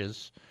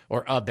churches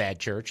or a bad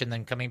church and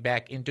then coming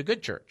back into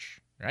good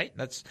church, right?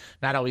 That's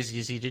not always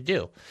easy to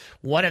do.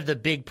 One of the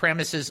big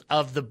premises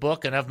of the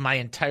book and of my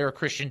entire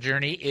Christian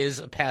journey is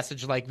a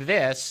passage like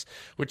this,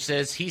 which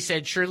says, he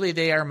said, surely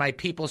they are my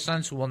people,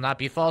 sons who will not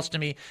be false to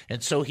me.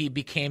 And so he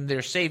became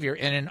their savior.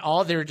 And in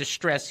all their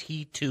distress,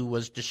 he too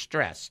was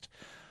distressed.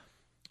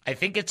 I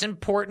think it's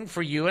important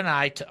for you and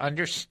I to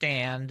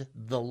understand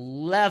the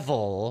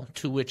level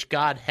to which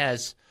God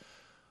has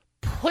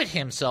put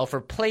himself or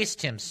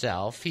placed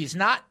himself. He's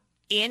not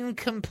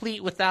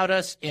incomplete without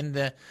us in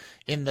the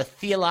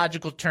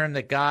theological term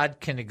that God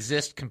can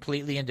exist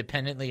completely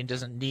independently and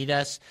doesn't need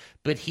us,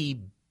 but he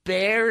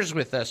bears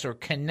with us or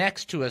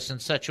connects to us in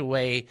such a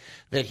way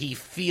that he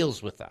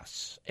feels with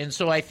us. And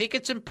so I think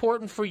it's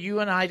important for you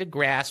and I to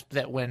grasp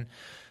that when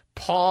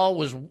Paul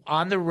was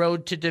on the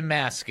road to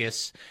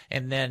Damascus,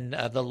 and then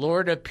the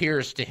Lord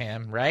appears to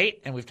him,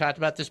 right? And we've talked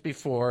about this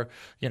before.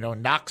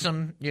 Knocks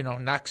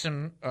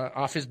him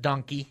off his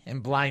donkey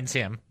and blinds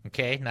him.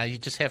 Okay, now you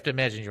just have to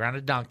imagine you're on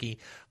a donkey,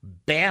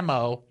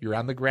 bammo, you're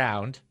on the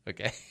ground.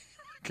 Okay,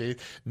 okay,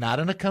 not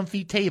on a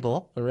comfy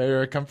table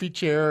or a comfy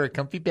chair or a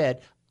comfy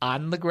bed,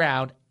 on the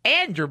ground,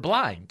 and you're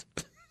blind.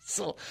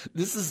 So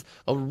this is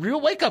a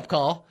real wake-up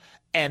call.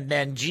 And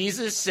then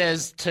Jesus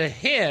says to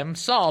him,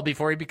 Saul,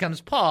 before he becomes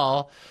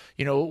Paul,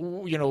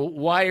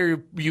 why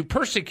are you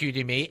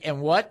persecuting me? And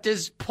what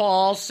does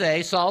Saul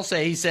say?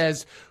 He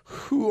says,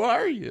 who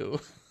are you?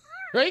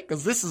 Right?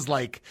 Because this is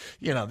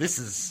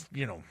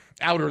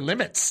outer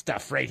limits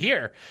stuff right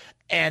here.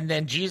 And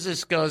then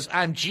Jesus goes,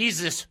 I'm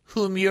Jesus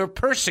whom you're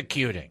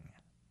persecuting.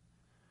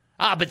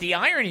 But the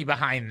irony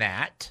behind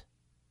that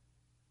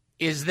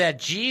is that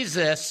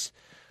Jesus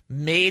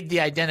made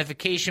the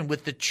identification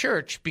with the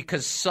church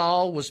because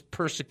Saul was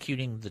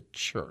persecuting the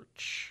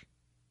church.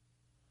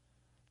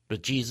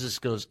 But Jesus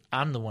goes,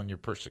 I'm the one you're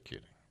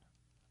persecuting.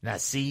 Now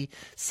see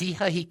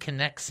how he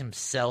connects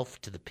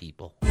himself to the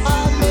people. Amazing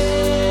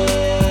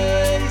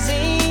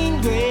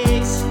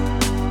grace,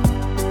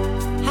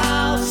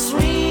 how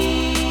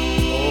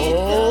sweet.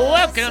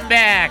 Welcome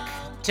back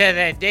to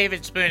the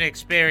David Spoon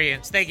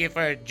Experience. Thank you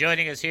for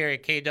joining us here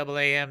at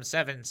KAAM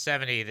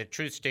 770, the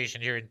truth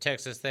station here in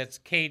Texas. That's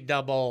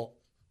KAAM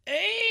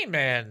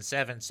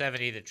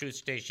 770, the truth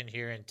station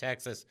here in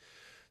Texas.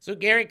 So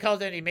Gary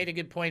called in. He made a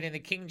good point. In the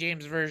King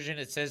James Version,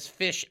 it says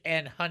fish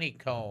and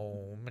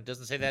honeycomb. It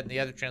doesn't say that in the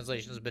other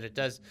translations, but it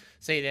does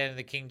say that in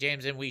the King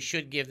James, and we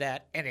should give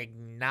that an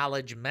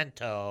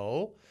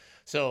acknowledgmento.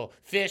 So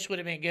fish would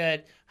have been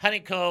good.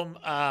 Honeycomb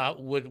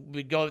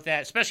would go with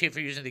that, especially if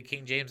you're using the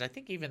King James. I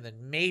think even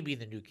maybe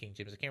the New King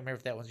James. I can't remember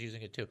if that one's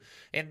using it too.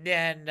 And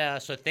then,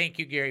 so thank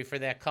you, Gary, for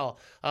that call.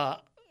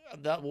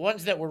 The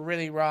ones that were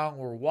really wrong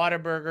were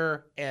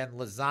Whataburger and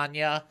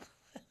lasagna.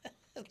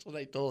 That's what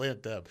I told him.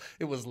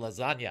 It was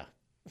lasagna.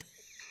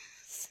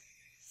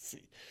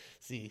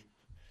 See,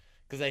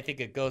 because I think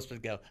a ghost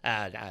would go,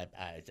 I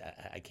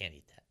can't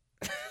eat that.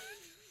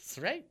 That's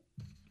right.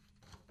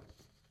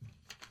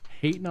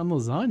 Hating on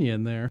lasagna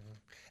in there.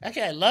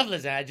 Actually, I love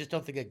lasagna. I just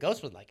don't think a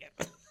ghost would like it.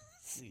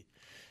 See,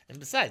 and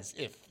besides,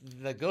 if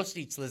the ghost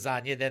eats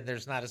lasagna, then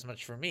there's not as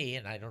much for me,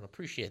 and I don't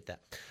appreciate that.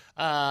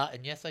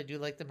 And yes, I do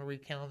like the Marie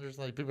calendars.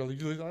 Like people are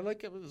like, I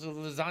like it with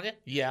lasagna.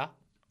 Yeah.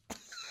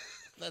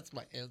 That's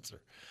my answer.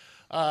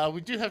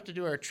 We do have to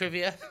do our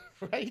trivia,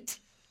 right?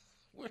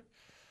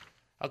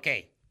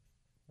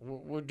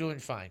 We're doing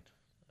fine.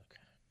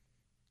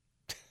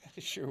 Okay.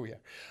 Sure we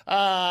are.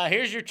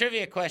 Here's your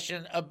trivia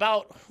question.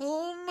 About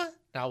whom?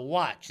 Now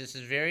watch. This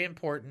is very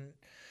important.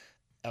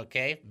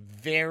 Okay?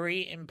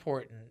 Very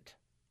important.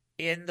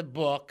 In the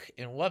book.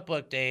 In what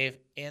book, Dave?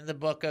 In the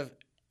book of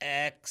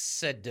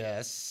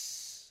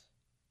Exodus.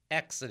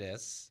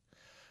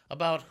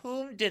 About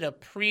whom did a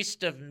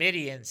priest of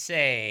Midian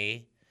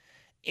say,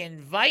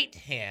 invite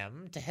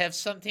him to have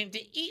something to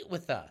eat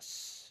with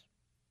us?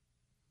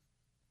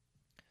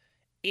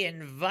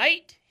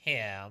 Invite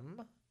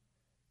him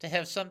to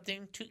have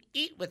something to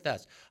eat with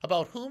us.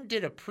 About whom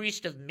did a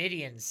priest of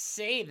Midian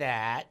say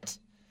that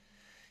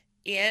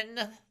in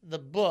the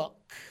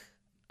book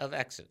of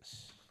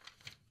Exodus?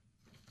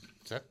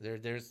 So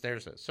there's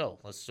it. So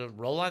let's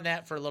roll on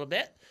that for a little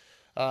bit.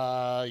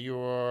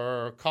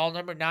 Your call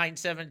number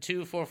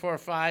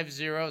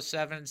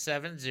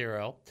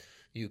 972-445-0770.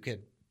 You can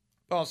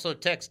also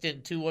text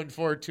in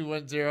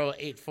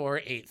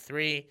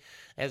 214-210-8483.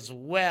 As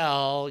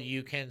well,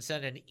 you can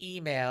send an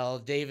email,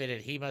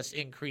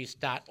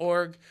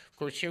 david@hemustincrease.org. Of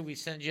course, here we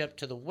send you up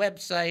to the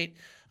website.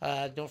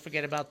 Don't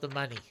forget about the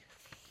money.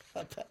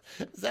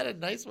 Is that a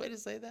nice way to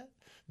say that?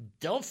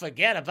 Don't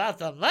forget about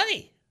the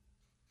money.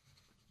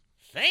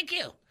 Thank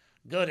you.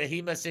 Go to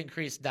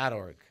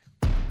hemustincrease.org.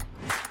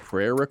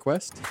 Prayer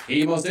request?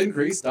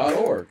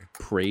 HeMustIncrease.org.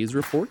 Praise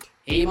report?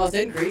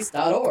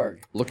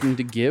 HeMustIncrease.org. Looking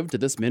to give to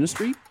this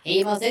ministry?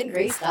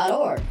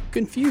 HeMustIncrease.org.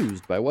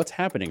 Confused by what's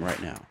happening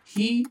right now?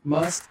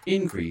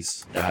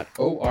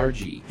 HeMustIncrease.org.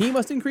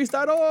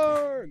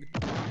 HeMustIncrease.org.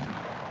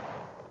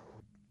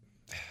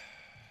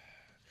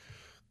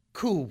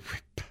 Cool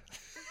Whip.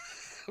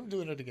 I'm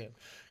doing it again.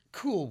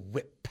 Cool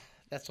Whip.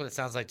 That's what it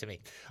sounds like to me.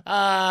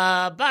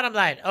 Bottom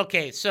line.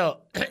 Okay,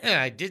 so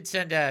I did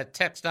send a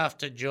text off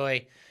to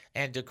Joy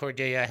and to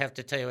Cordelia. I have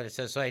to tell you what it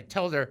says. So I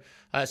told her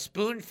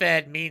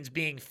spoon-fed means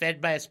being fed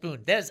by a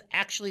spoon. That is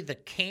actually the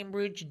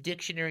Cambridge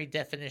Dictionary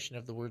definition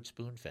of the word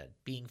spoon-fed,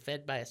 being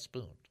fed by a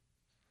spoon.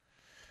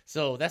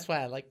 So that's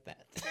why I like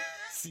that.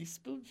 See,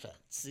 spoon-fed.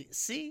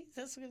 See,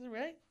 that's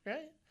right?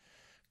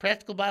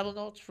 Practical Bible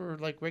notes for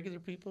like regular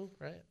people,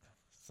 right?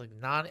 It's like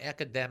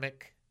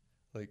non-academic,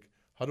 like,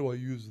 how do I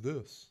use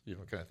this? You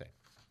know, kind of thing.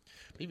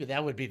 Maybe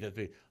that would be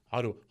the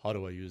how do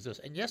I use this?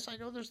 And yes, I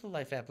know there's the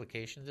life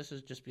application. This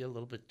is just be a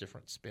little bit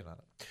different spin on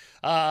it.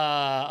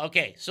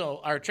 Okay, so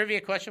our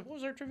trivia question. What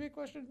was our trivia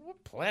question?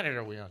 What planet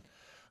are we on?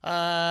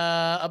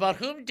 About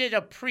whom did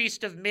a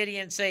priest of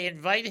Midian say,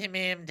 invite him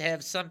in to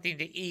have something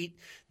to eat?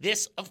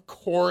 This, of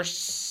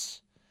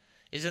course,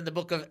 is in the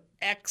book of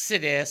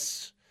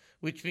Exodus,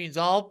 which means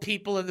all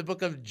people in the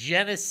book of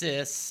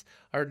Genesis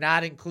are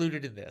not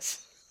included in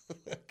this.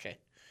 Okay.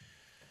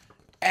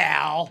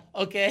 Al,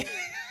 okay?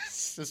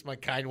 It's just my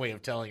kind way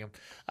of telling him.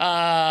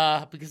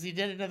 Because he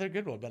did another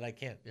good one, but I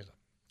can't, you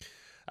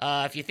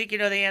know. If you think you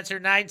know the answer,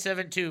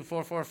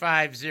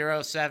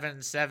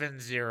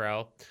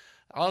 972-445-0770.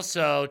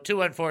 Also,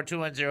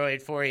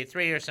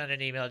 214-210-8483, or send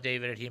an email,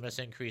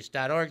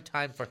 david@hemustincrease.org.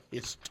 Time for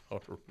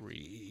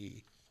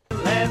history.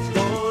 Let's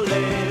go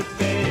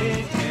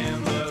living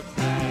in the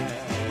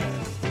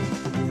past.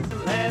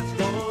 Let's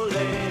go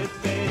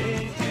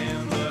living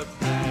in the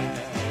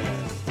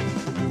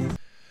past.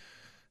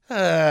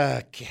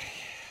 Okay.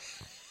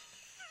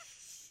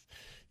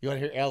 You want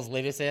to hear Al's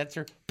latest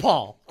answer?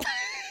 Paul.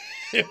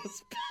 It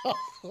was Paul.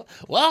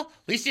 Well,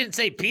 at least you didn't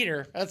say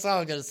Peter. That's all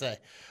I'm going to say.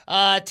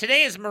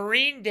 Today is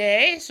Marine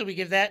Day, so we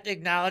give that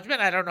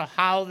acknowledgement. I don't know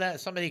how that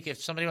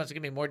if somebody wants to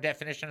give me more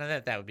definition on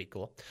that, that would be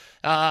cool.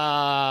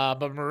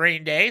 But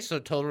Marine Day, so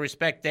total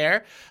respect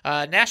there.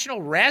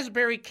 National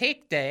Raspberry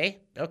Cake Day.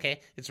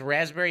 Okay, it's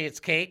raspberry, it's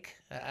cake.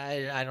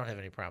 I don't have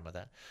any problem with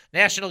that.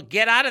 National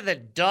Get Out of the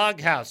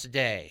Doghouse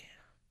Day.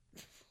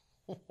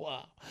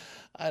 Wow.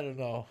 I don't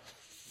know.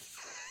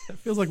 It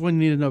feels like one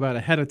you need to know about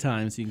ahead of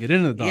time so you can get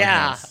into the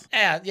doghouse.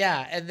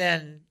 Yeah. And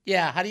then,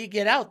 how do you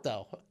get out,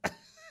 though?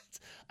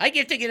 I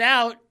get to get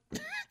out.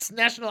 It's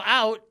National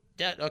Out.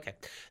 Yeah, okay.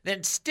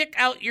 Then Stick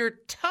Out Your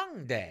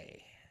Tongue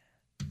Day.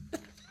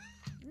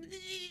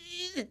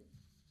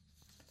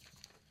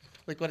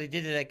 Like what I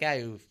did to that guy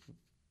who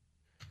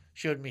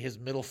showed me his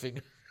middle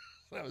finger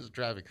when I was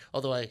driving.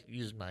 Although I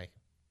used my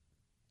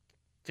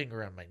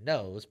finger on my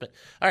nose. But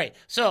all right,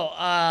 so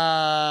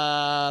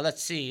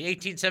let's see.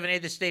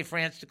 1878, this day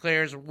France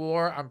declares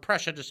war on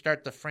Prussia to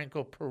start the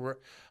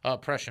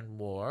Franco-Prussian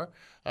War.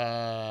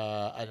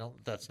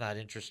 That's not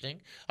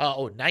interesting.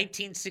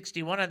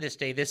 1961 on this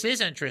day, this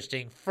is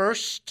interesting.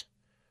 First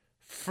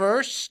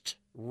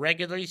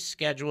regularly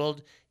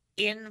scheduled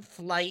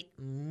in-flight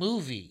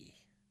movie.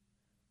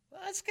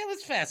 That's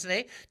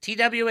fascinating.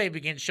 TWA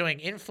begins showing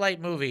in-flight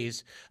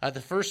movies.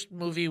 The first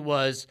movie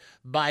was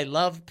By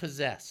Love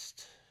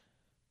Possessed.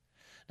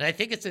 And I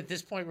think it's at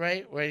this point,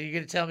 right, where you're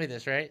going to tell me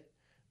this, right,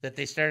 that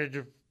they started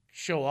to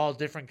show all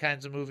different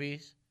kinds of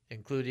movies,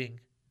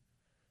 including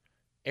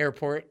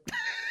Airport,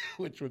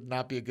 which would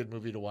not be a good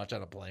movie to watch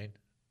on a plane.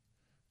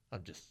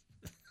 I'm just...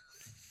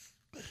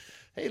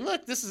 Hey,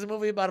 look, this is a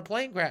movie about a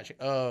plane crashing.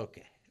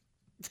 Okay.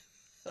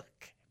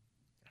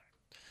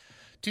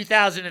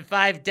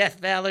 2005, Death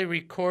Valley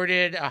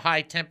recorded a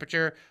high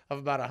temperature of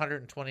about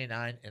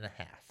 129.5.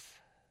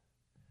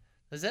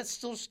 Is that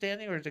still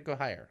standing or did it go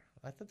higher?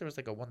 I thought there was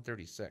like a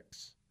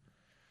 136.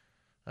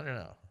 I don't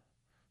know.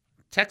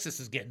 Texas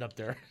is getting up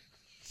there.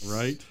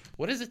 Right.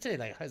 What is it today?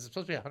 Like, is it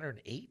supposed to be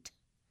 108? I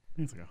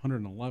think it's like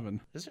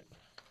 111. Is it?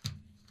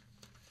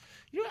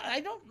 You know, I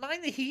don't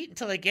mind the heat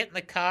until I get in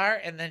the car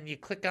and then you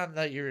click on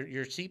your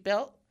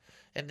seatbelt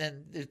and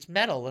then it's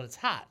metal and it's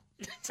hot.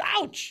 It's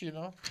ouch, you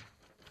know.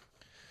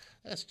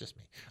 That's just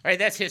me. All right,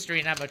 that's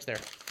history. Not much there.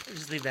 We'll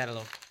just leave that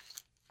alone.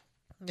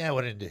 Yeah, I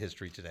went into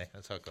history today.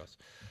 That's how it goes.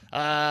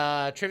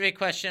 Trivia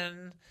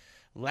question.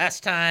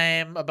 Last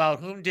time, about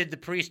whom did the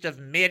priest of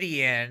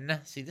Midian,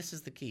 see, this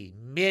is the key,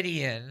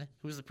 Midian,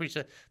 who's the priest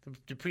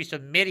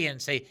of Midian,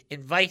 say,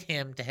 invite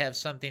him to have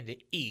something to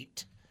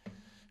eat?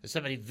 There's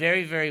somebody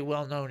very, very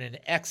well known in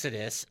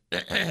Exodus.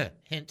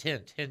 Hint,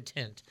 hint, hint,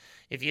 hint.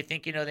 If you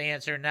think you know the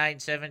answer,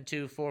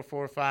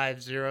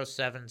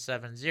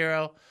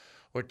 972-445-0770.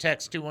 Or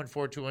text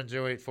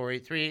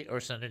 214-210-8483, or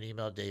send an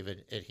email,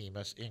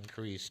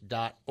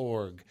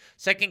 david@hemustincrease.org.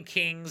 2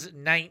 Kings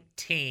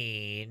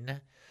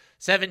 19,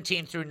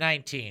 17 through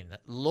 19.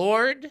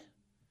 Lord,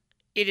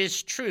 it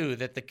is true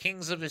that the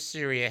kings of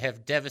Assyria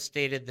have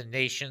devastated the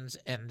nations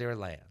and their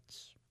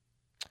lands.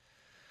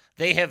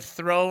 They have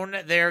thrown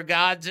their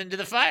gods into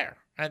the fire,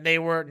 and they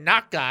were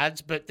not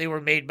gods, but they were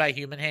made by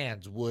human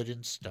hands, wood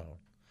and stone.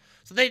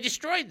 So they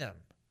destroyed them.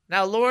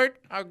 Now, Lord,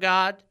 our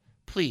God,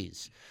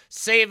 please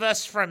save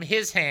us from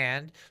his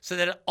hand so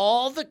that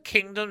all the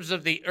kingdoms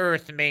of the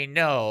earth may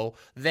know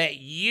that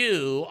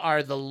you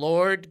are the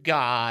Lord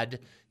God,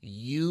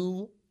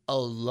 you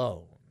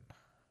alone.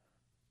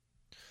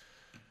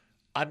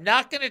 I'm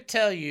not going to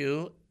tell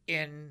you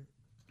in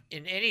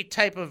any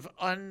type of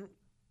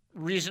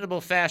unreasonable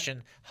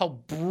fashion how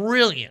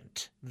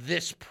brilliant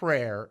this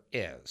prayer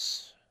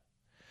is.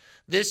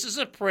 This is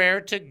a prayer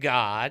to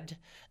God,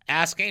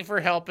 asking for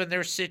help in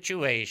their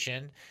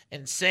situation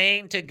and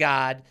saying to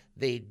God,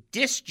 they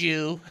dissed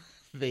you,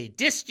 they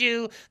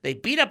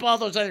beat up all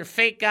those other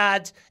fake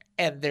gods,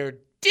 and they're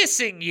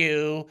dissing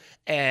you,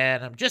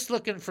 and I'm just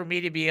looking for me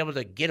to be able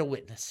to get a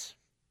witness.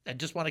 I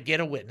just want to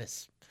get a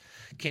witness.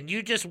 Can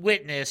you just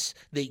witness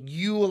that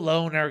you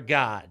alone are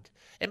God?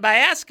 And by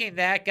asking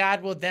that,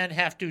 God will then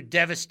have to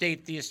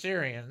devastate the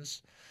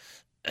Assyrians.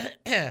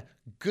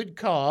 Good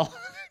call.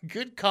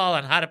 Good call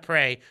on how to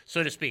pray,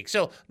 so to speak.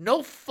 So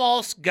no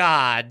false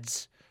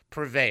gods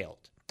prevailed.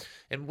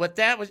 And what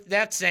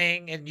that's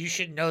saying, and you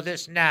should know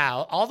this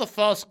now, all the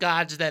false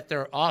gods that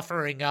they're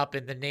offering up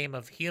in the name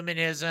of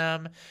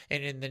humanism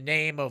and in the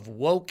name of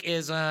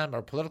wokeism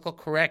or political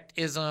correct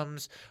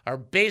isms are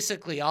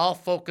basically all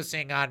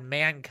focusing on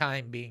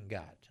mankind being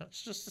God.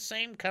 It's just the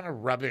same kind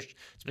of rubbish.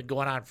 It's been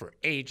going on for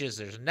ages.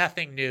 There's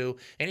nothing new.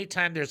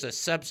 Anytime there's a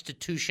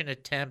substitution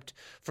attempt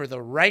for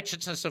the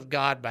righteousness of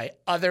God by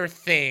other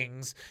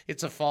things,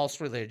 it's a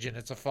false religion.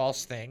 It's a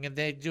false thing, and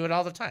they do it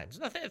all the time.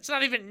 It's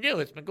not even new.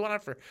 It's been going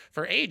on for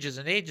ages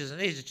and ages and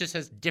ages. It just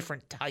has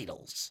different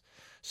titles.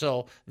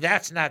 So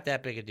that's not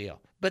that big a deal.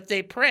 But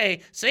they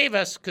pray, save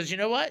us, because you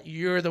know what?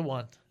 You're the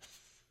one.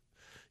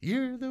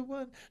 You're the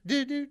one.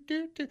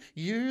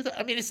 You're the.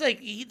 I mean, it's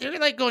like they're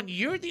like going,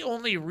 you're the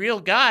only real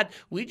God.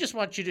 We just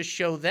want you to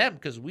show them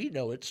because we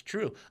know it's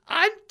true.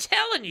 I'm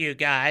telling you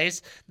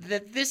guys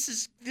that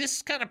this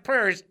kind of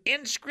prayer is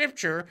in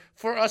Scripture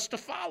for us to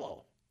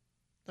follow.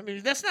 I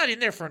mean, that's not in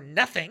there for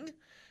nothing.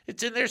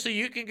 It's in there so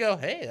you can go,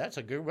 hey, that's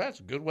a good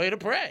way to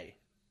pray.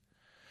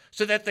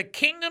 So that the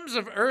kingdoms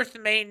of earth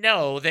may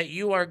know that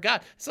you are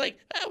God. It's like,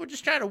 we're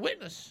just trying to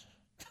witness.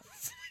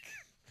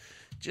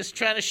 Just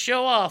trying to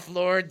show off,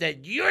 Lord,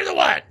 that you're the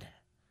one.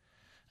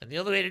 And the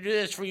only way to do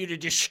this is for you to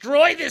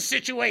destroy this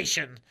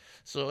situation.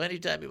 So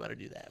anytime you want to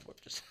do that, we're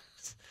just...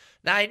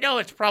 Now, I know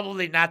it's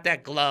probably not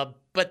that glub,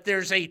 but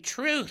there's a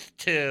truth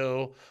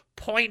to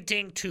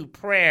pointing to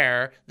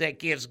prayer that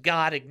gives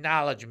God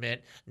acknowledgement,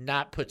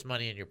 not puts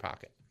money in your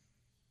pocket.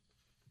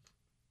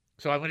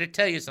 So I'm going to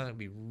tell you something.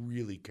 Be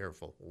really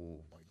careful. Oh,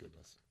 my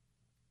goodness.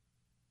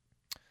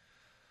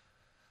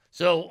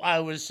 So I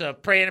was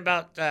praying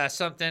about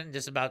something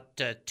just about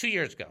 2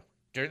 years ago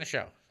during the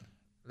show.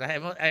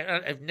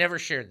 I've never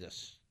shared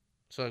this,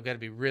 so I've got to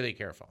be really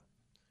careful.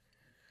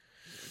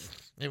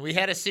 And we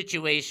had a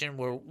situation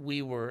where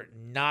we were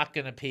not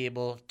going to be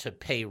able to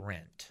pay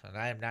rent. And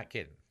I am not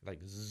kidding.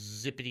 Like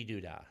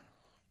zippity-doo-dah.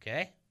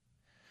 Okay?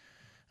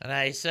 And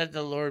I said to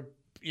the Lord,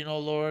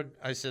 Lord,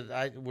 I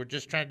said, we're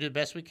just trying to do the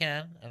best we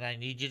can, and I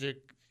need you to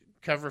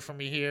cover for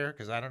me here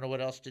because I don't know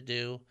what else to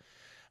do.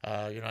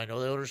 I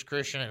know the owner's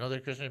Christian. I know they're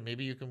Christian.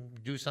 Maybe you can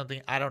do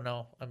something. I don't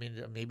know. I mean,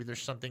 maybe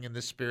there's something in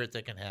the spirit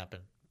that can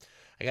happen.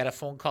 I got a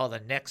phone call the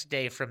next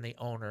day from the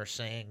owner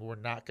saying, we're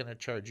not going to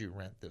charge you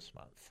rent this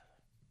month.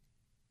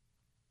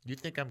 You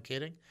think I'm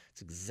kidding?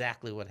 It's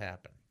exactly what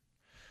happened.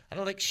 I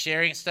don't like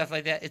sharing stuff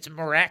like that. It's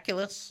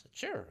miraculous.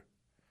 Sure.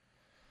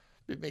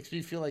 It makes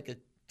me feel like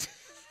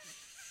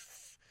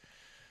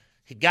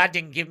God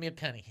didn't give me a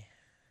penny.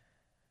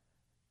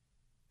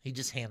 He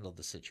just handled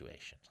the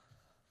situation.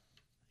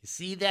 You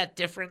see that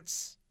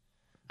difference?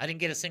 I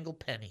didn't get a single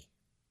penny.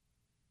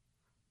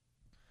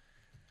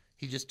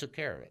 He just took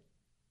care of it.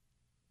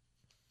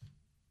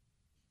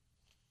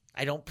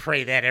 I don't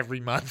pray that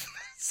every month.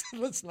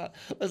 let's not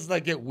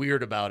get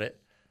weird about it.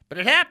 But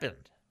it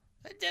happened.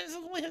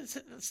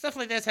 Stuff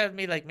like that's happened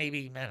to me like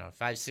maybe,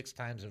 5-6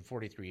 times in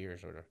 43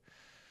 years or whatever.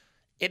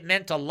 It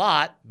meant a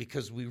lot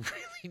because we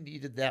really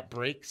needed that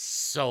break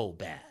so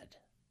bad.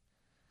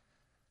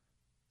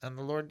 And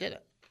the Lord did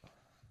it.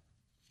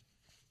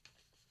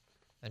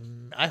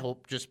 And I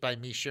hope just by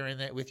me sharing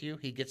that with you,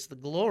 he gets the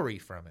glory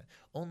from it.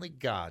 Only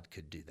God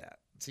could do that.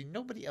 See,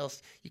 nobody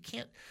else, you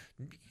can't,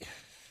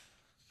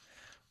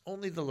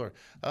 only the Lord.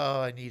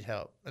 Oh, I need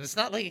help. And it's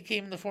not like it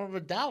came in the form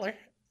of $1.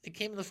 It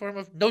came in the form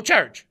of no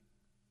charge.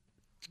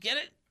 Did you get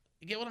it?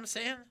 You get what I'm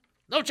saying?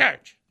 No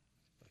charge.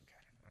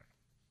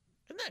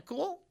 Isn't that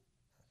cool?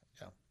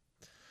 Yeah.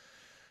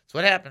 That's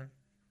what happened.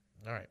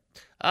 All right.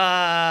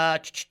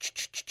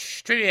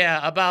 Trivia.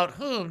 About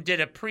whom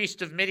did a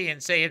priest of Midian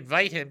say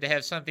invite him to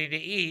have something to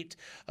eat?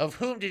 Of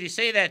whom did he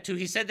say that to?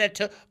 He said that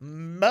to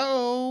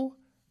Moses.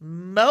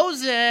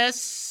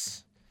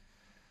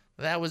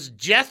 That was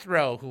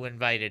Jethro who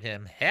invited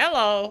him.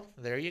 Hello.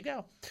 There you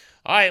go.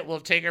 All right, we'll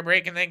take a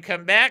break and then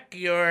come back.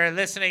 You're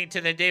listening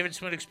to the David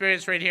Spoon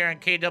Experience right here on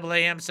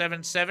KAAM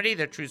 770,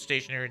 the truth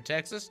station here in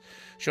Texas.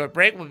 Short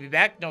break. We'll be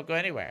back. Don't go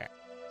anywhere.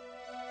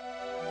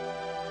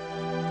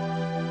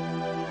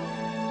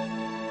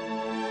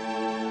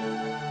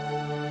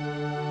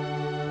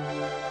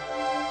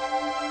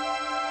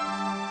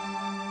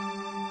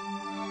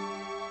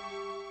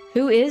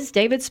 Who is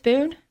David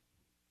Spoon?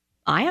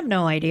 I have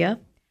no idea.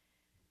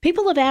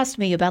 People have asked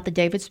me about the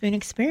David Spoon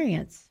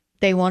Experience.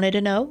 They wanted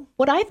to know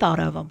what I thought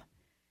of him.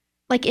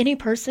 Like any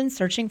person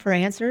searching for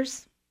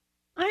answers,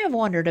 I have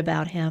wondered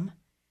about him.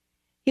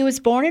 He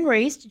was born and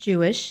raised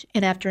Jewish,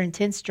 and after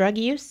intense drug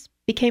use,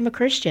 became a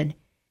Christian.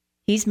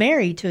 He's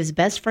married to his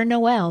best friend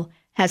Noel,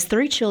 has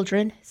 3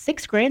 children,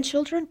 6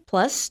 grandchildren,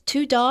 plus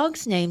 2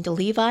 dogs named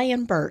Levi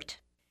and Bert.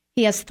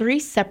 He has 3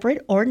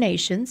 separate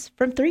ordinations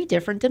from 3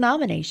 different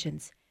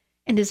denominations,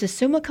 and is a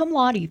summa cum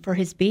laude for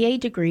his BA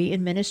degree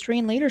in ministry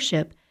and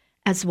leadership,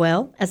 as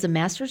well as a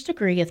master's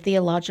degree of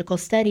theological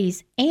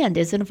studies, and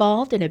is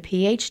involved in a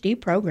PhD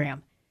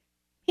program.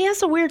 He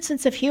has a weird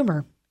sense of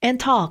humor and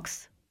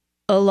talks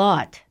a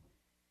lot.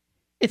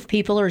 If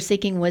people are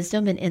seeking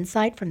wisdom and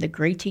insight from the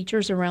great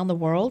teachers around the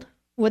world,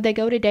 would they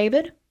go to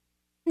David?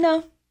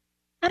 No,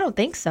 I don't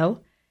think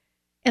so.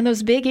 And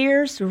those big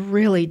ears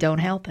really don't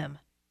help him.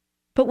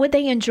 But would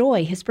they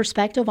enjoy his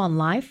perspective on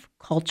life,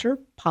 culture,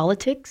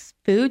 politics,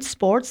 food,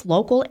 sports,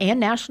 local and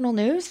national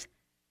news?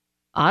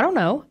 I don't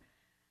know.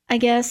 I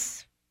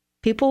guess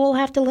people will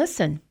have to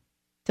listen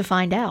to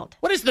find out.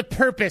 What is the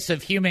purpose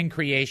of human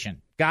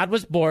creation? God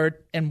was bored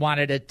and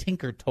wanted a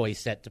Tinker Toy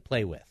set to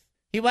play with.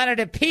 He wanted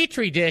a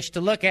Petri dish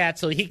to look at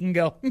so he can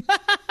go,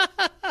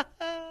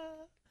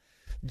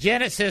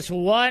 Genesis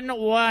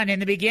 1:1, in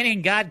the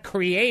beginning, God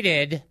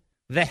created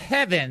the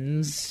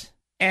heavens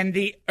and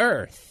the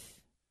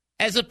earth.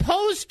 As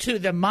opposed to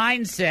the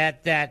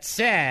mindset that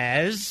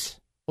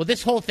says, well,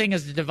 this whole thing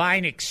is a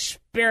divine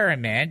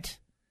experiment.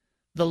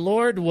 The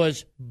Lord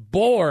was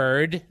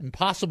bored.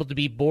 Impossible to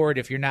be bored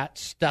if you're not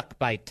stuck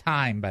by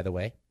time, by the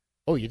way.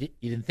 Oh, you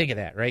didn't think of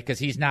that, right? Because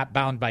he's not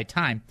bound by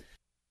time.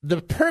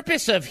 The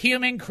purpose of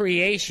human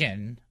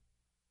creation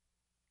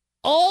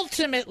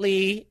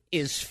ultimately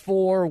is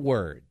 4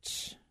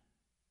 words.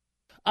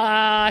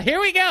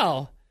 Here we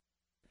go.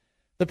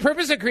 The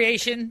purpose of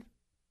creation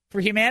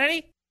for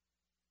humanity?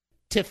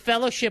 To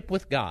fellowship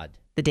with God.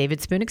 The David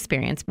Spoon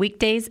Experience,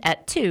 weekdays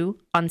at 2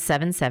 on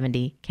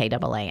 770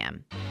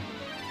 KAAM.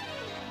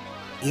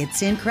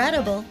 It's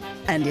incredible,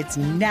 and it's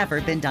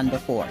never been done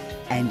before.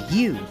 And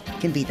you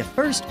can be the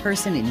first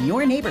person in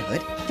your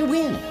neighborhood to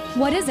win.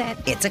 What is it?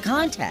 It's a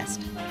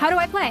contest. How do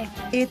I play?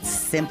 It's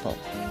simple,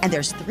 and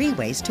there's 3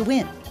 ways to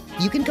win.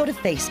 You can go to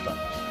Facebook,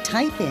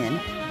 type in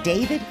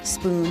David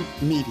Spoon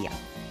Media,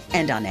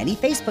 and on any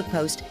Facebook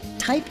post,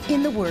 type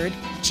in the word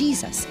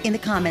Jesus in the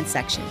comments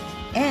section,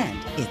 and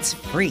it's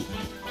free.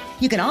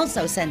 You can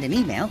also send an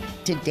email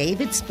to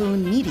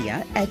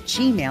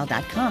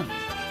davidspoonmedia@gmail.com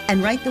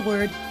and write the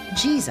word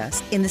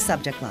Jesus in the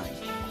subject line.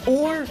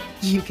 Or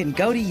you can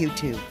go to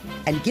YouTube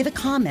and give a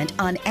comment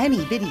on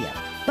any video,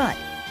 but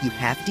you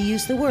have to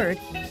use the word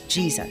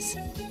Jesus.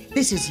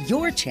 This is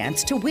your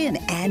chance to win,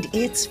 and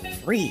it's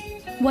free.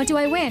 What do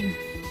I win?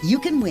 You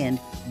can win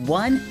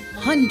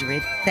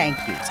 100 thank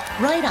yous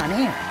right on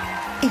air.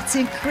 It's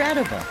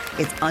incredible.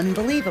 It's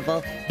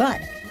unbelievable,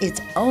 but it's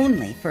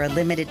only for a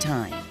limited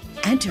time.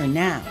 Enter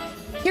now.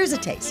 Here's a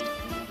taste.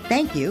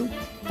 Thank you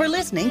for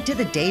listening to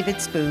the David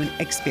Spoon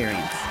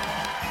Experience.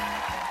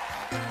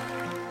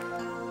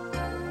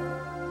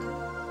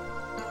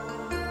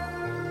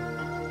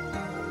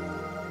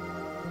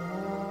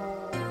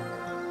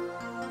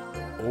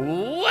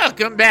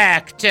 Welcome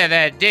back to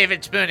the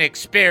David Spoon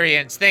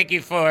Experience. Thank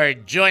you for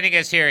joining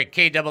us here at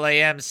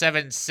KAAM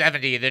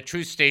 770, the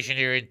truth station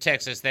here in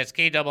Texas. That's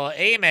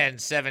KAAM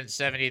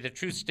 770, the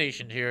truth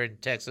station here in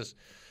Texas.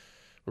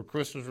 Where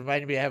Chris was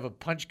reminding me I have a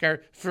punch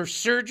card for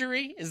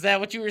surgery. Is that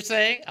what you were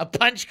saying? A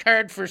punch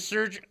card for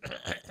surgery?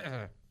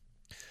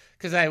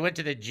 Because I went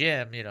to the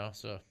gym,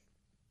 so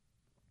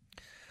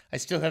I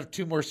still have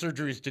 2 more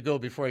surgeries to go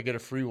before I get a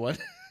free one.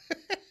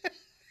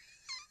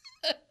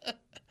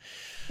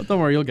 But don't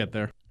worry, you'll get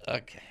there.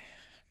 Okay.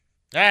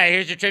 All right,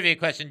 here's your trivia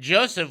question.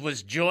 Joseph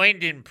was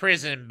joined in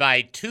prison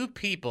by 2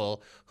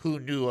 people who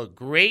knew a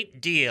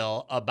great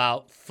deal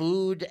about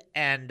food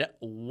and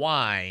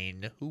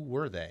wine. Who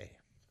were they?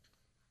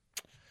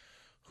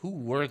 Who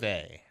were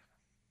they?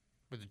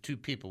 Were the 2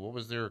 people? What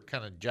was their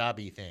kind of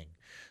jobby thing?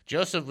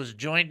 Joseph was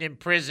joined in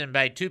prison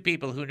by 2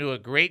 people who knew a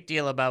great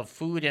deal about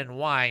food and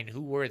wine.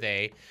 Who were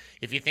they?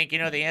 If you think you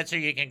know the answer,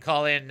 you can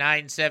call in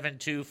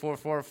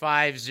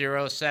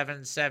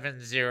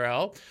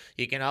 972-445-0770.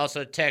 You can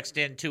also text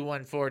in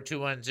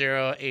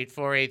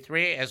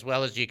 214-210-8483, as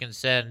well as you can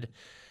send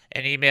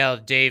an email,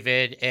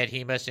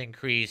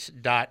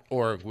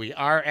 david@hemustincrease.org. We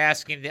are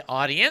asking the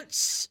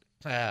audience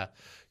to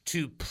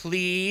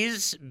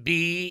please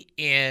be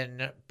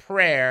in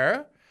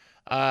prayer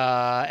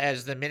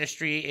as the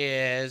ministry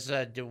is.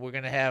 We're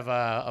going to have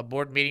a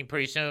board meeting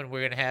pretty soon. We're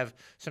going to have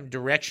some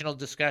directional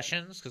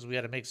discussions because we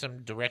got to make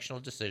some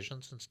directional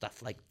decisions and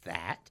stuff like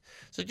that.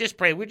 So just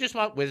pray. We just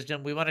want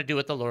wisdom. We want to do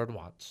what the Lord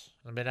wants.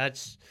 I mean,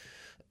 it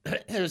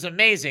was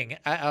amazing.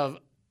 Of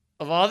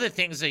all the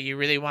things that you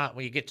really want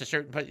when you get to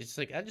certain parts, it's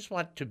like, I just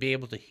want to be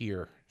able to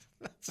hear.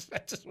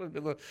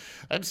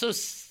 I'm so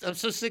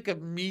sick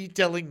of me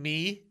telling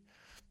me.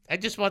 I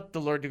just want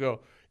the Lord to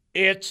go,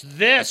 it's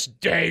this,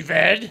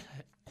 David.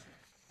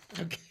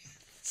 Okay.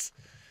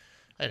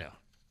 I know.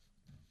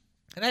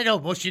 And I know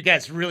most of you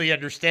guys really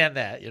understand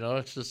that.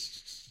 It's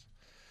just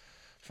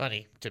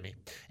funny to me.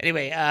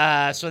 Anyway,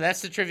 so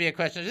that's the trivia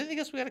question. Is there anything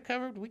else we got to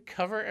cover? Did we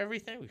cover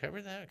everything? We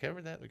covered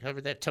that. We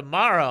covered that.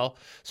 Tomorrow,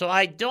 so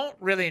I don't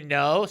really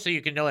know, so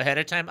you can know ahead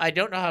of time. I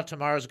don't know how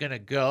tomorrow's going to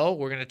go.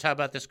 We're going to talk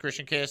about this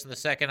Christian chaos in the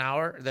second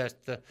hour,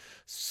 the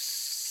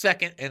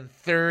second and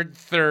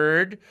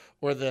third,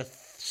 or the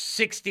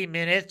 60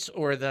 minutes,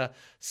 or the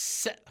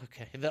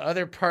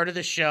other part of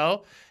the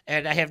show.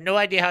 And I have no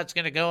idea how it's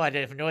going to go. I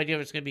have no idea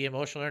if it's going to be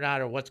emotional or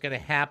not, or what's going to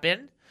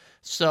happen.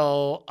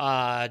 So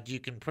you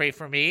can pray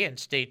for me and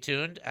stay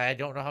tuned. I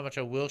don't know how much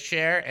I will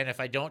share, and if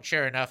I don't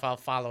share enough, I'll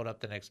follow it up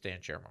the next day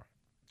and share more,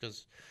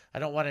 because I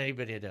don't want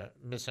anybody to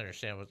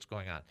misunderstand what's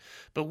going on.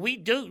 But we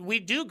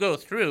do go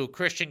through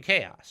Christian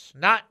chaos.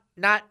 Not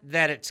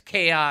that it's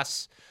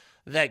chaos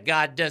that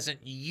God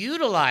doesn't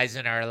utilize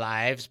in our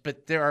lives,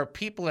 but there are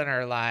people in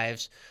our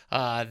lives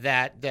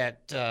that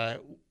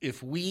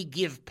if we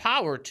give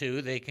power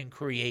to, they can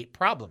create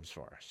problems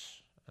for us.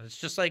 It's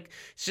just like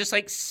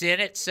sin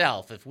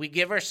itself. If we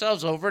give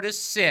ourselves over to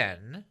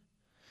sin,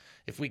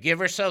 if we give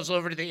ourselves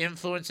over to the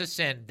influence of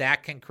sin,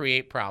 that can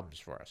create problems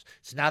for us.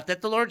 It's not that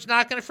the Lord's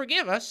not going to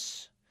forgive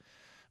us,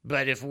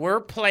 but if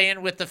we're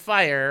playing with the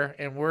fire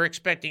and we're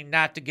expecting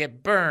not to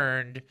get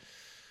burned,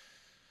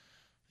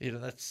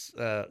 that's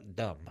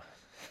dumb.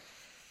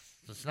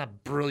 It's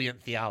not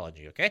brilliant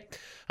theology, okay?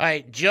 All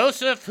right,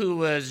 Joseph, who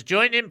was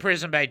joined in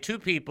prison by 2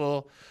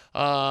 people,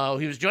 who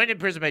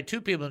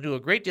knew a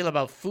great deal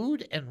about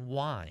food and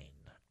wine.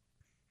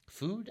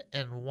 Food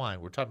and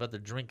wine. We're talking about the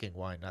drinking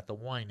wine, not the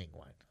whining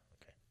wine.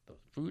 Okay,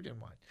 food and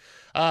wine.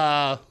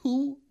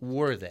 Who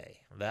were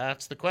they?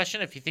 That's the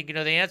question. If you think you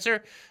know the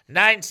answer,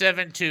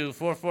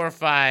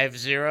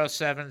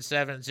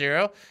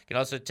 972-445-0770. You can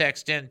also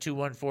text in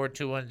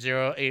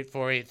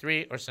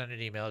 214-210-8483 or send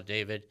an email to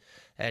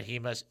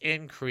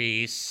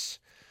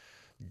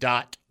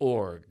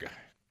david@hemustincrease.org.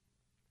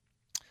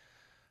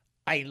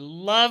 I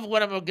love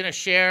what I'm going to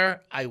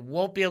share. I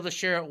won't be able to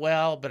share it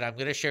well, but I'm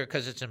going to share it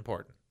because it's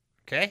important.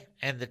 Okay?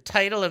 And the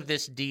title of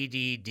this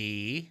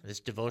DDD, this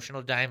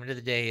devotional diamond of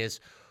the day, is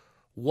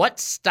What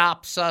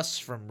Stops Us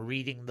from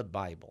Reading the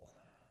Bible?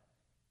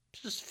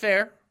 It's just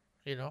fair,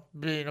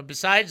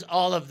 besides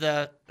all of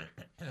the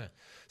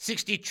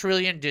 60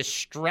 trillion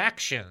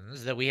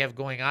distractions that we have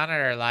going on in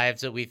our lives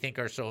that we think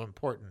are so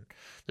important.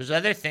 There's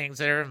other things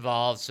that are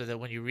involved so that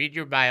when you read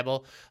your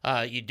Bible,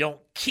 you don't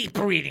keep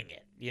reading it.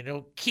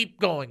 Keep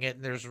going it,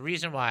 and there's a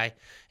reason why.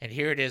 And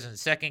here it is in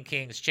 2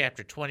 Kings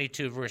chapter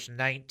 22, verse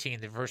 19,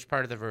 the first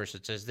part of the verse.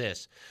 It says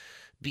this,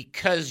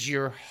 because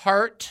your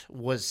heart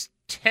was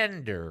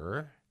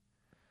tender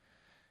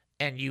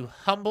and you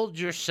humbled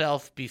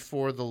yourself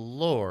before the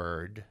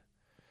Lord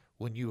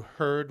when you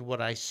heard what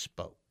I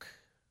spoke.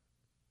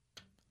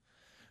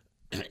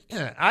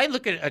 I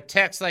look at a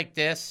text like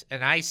this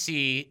and I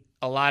see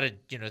a lot of,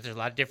 there's a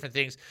lot of different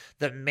things.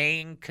 The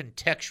main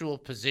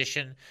contextual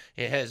position,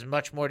 it has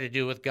much more to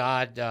do with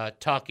God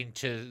talking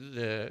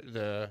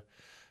to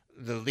the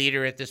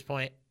leader at this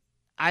point.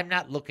 I'm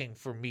not looking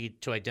for me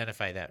to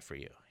identify that for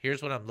you.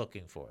 Here's what I'm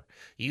looking for.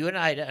 You and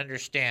I to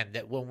understand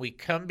that when we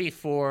come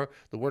before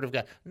the Word of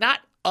God, not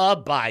a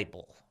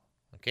Bible,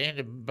 okay?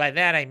 And by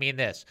that I mean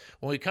this.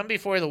 When we come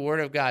before the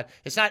Word of God,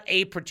 it's not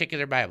a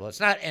particular Bible.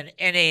 It's not an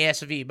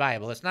NASV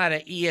Bible. It's not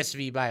an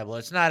ESV Bible.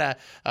 It's not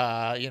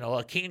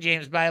a King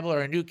James Bible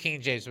or a New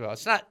King James Bible.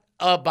 It's not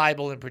a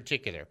Bible in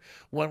particular.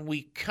 When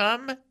we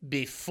come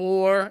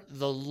before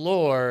the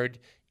Lord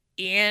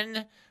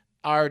in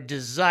our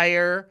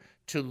desire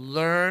to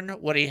learn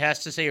what he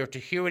has to say or to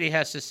hear what he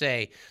has to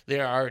say,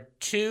 there are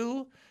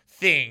two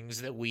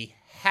things that we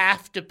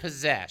have to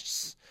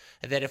possess,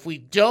 that if we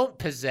don't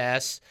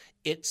possess,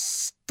 it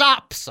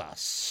stops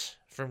us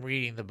from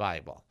reading the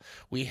Bible.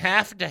 We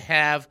have to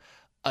have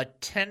a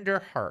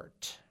tender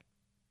heart.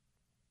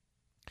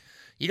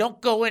 You don't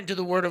go into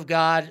the Word of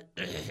God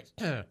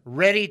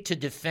ready to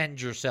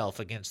defend yourself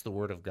against the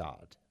Word of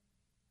God.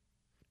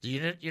 You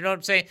know what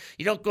I'm saying?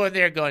 You don't go in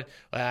there going,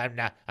 well, I'm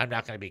not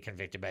going to be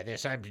convicted by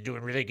this. I'm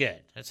doing really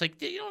good. It's like,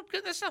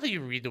 that's not how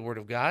you read the Word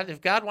of God. If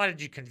God wanted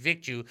to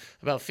convict you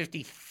about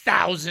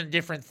 50,000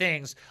 different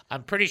things,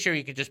 I'm pretty sure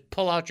you could just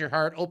pull out your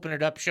heart, open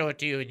it up, show it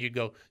to you, and you'd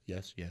go,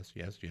 yes, yes,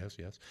 yes, yes,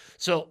 yes.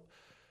 So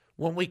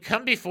when we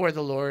come before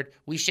the Lord,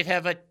 we should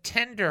have a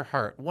tender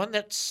heart, one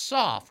that's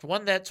soft,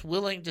 one that's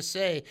willing to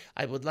say,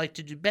 I would like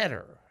to do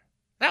better.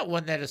 Not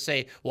one that'll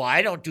say, well,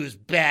 I don't do as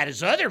bad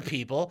as other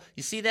people.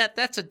 You see that?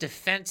 That's a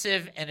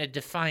defensive and a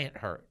defiant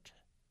heart.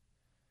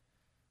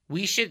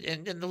 We should,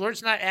 and the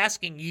Lord's not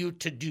asking you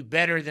to do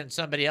better than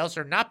somebody else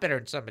or not better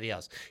than somebody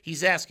else.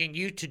 He's asking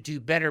you to do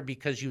better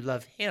because you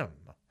love him.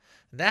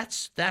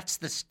 That's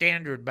the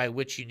standard by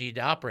which you need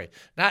to operate.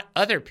 Not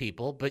other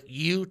people, but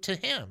you to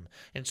him.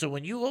 And so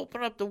when you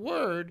open up the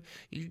Word,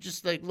 you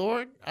just like,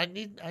 Lord, I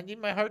need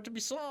my heart to be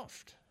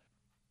soft.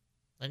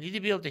 I need to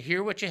be able to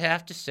hear what you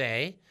have to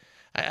say.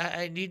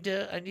 I need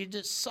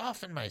to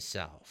soften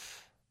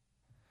myself.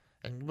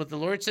 And what the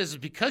Lord says is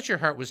because your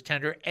heart was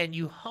tender and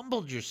you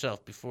humbled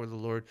yourself before the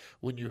Lord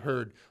when you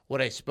heard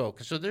what I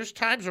spoke. So there's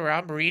times where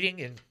I'm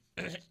reading and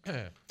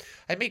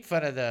I make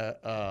fun of the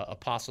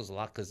apostles a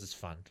lot because it's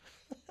fun.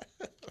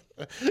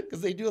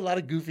 Because they do a lot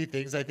of goofy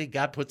things. I think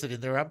God puts it in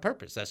there on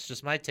purpose. That's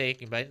just my take.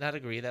 You might not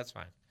agree. That's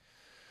fine.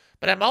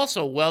 But I'm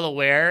also well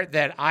aware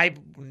that I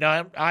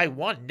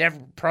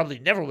probably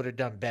never would have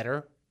done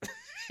better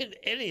in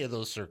any of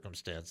those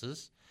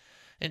circumstances.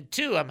 And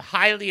two, I'm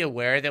highly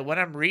aware that when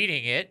I'm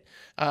reading it,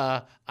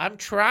 I'm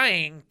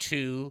trying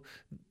to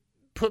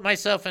put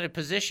myself in a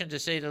position to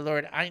say to the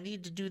Lord, I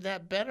need to do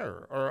that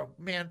better. Or,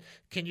 man,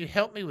 can you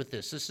help me with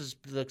this? This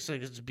looks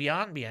like it's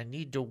beyond me. I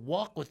need to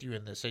walk with you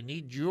in this. I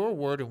need your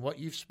word and what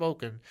you've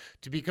spoken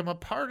to become a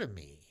part of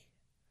me.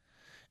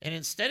 And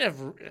instead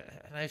of,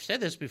 and I've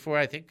said this before,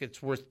 I think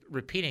it's worth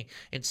repeating,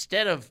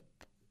 instead of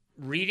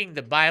reading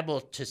the Bible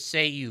to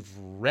say you've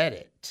read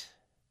it,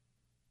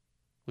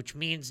 which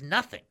means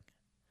nothing.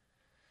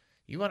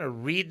 You want to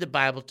read the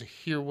Bible to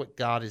hear what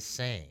God is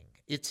saying.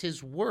 It's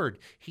his word.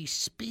 He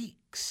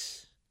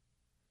speaks.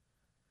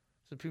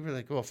 So people are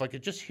like, well, if I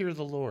could just hear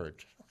the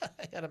Lord.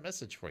 I got a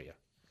message for you.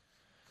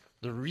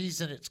 The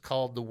reason it's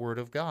called the Word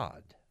of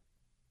God.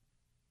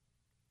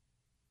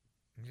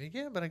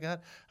 Yeah, but I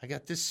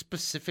got this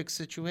specific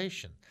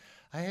situation.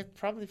 I have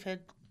probably had,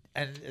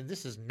 and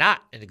this is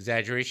not an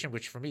exaggeration,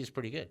 which for me is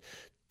pretty good,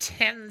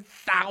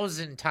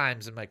 10,000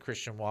 times in my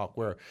Christian walk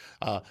where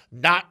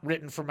not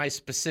written for my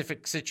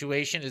specific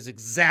situation is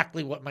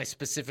exactly what my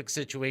specific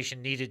situation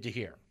needed to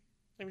hear.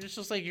 I mean, it's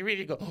just like you read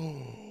it and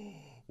go,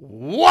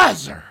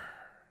 was there?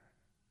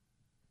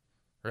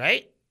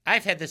 Right?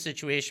 I've had the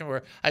situation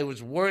where I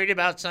was worried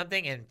about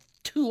something, and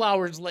 2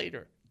 hours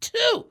later,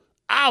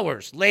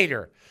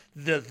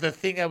 the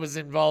thing I was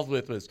involved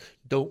with was,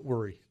 don't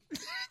worry.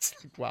 It's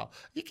like, wow,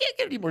 you can't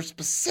get any more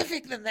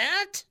specific than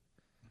that.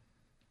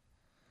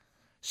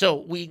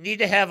 So we need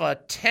to have a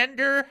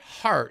tender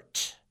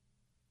heart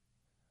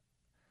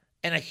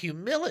and a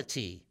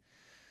humility.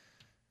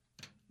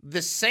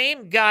 The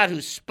same God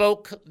who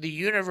spoke the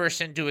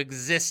universe into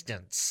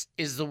existence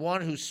is the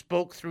one who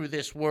spoke through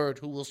this word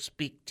who will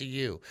speak to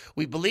you.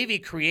 We believe he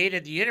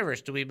created the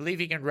universe. Do we believe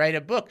he can write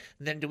a book?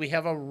 And then do we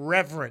have a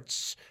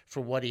reverence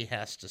for what he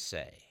has to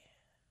say?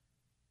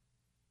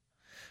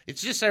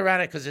 It's just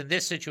ironic because in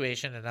this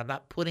situation, and I'm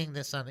not putting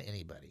this on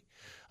anybody,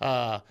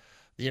 there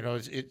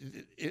was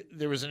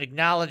an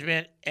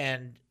acknowledgement,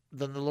 and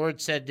then the Lord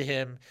said to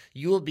him,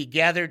 you will be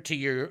gathered to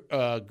your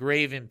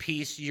grave in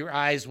peace. Your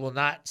eyes will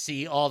not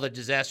see all the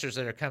disasters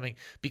that are coming,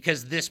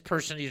 because this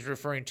person he's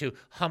referring to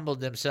humbled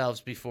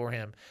themselves before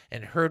him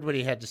and heard what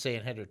he had to say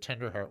and had a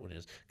tender heart when it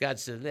is. God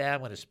said, I'm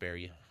going to spare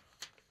you.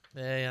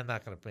 I'm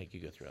not going to make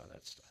you go through all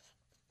that stuff.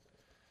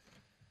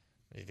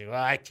 You think,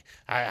 well,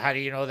 how do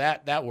you know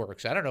that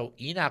works? I don't know.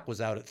 Enoch was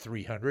out at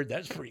 300.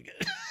 That's pretty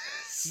good.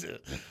 So,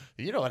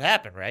 you know what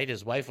happened, right?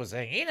 His wife was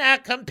saying,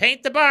 Enoch, come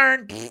paint the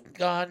barn.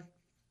 Gone.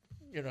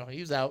 He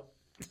was out.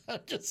 I'm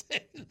just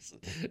saying,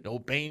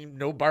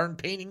 no barn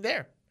painting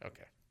there.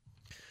 Okay.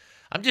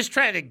 I'm just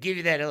trying to give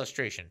you that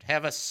illustration.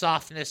 Have a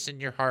softness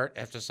in your heart,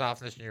 have a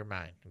softness in your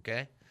mind.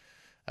 Okay.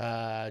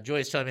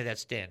 Joy's telling me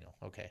that's Daniel.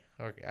 Okay.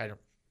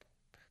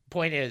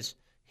 Point is,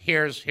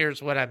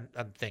 here's what I'm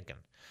thinking.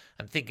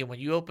 I'm thinking when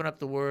you open up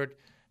the word,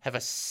 have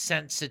a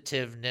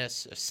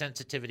sensitiveness, a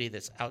sensitivity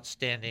that's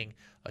outstanding,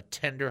 a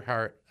tender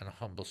heart, and a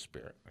humble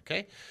spirit.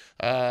 Okay?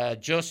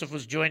 Joseph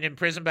was joined in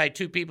prison by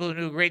two people who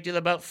knew a great deal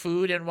about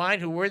food and wine.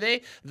 Who were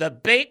they? The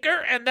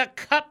baker and the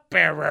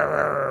cupbearer.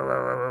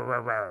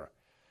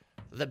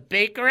 The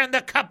baker and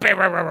the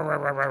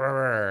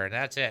cupbearer.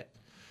 That's it.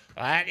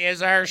 That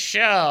is our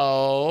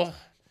show.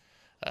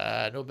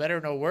 No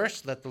better, no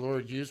worse. Let the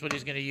Lord use what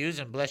he's going to use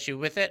and bless you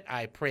with it.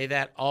 I pray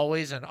that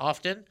always and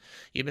often.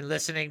 You've been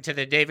listening to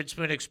the David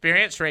Spoon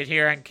Experience right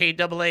here on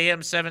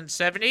KAAM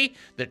 770,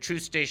 the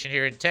truth station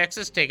here in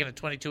Texas, taking a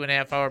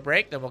 22-and-a-half-hour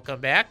break. Then we'll come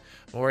back.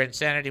 More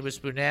Insanity with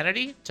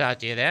Spoonanity. Talk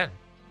to you then.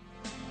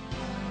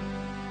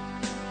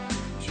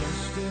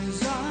 Just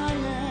as I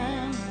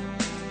am,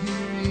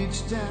 he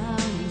reached down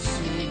and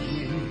saved me.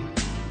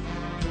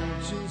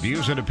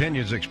 Views and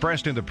opinions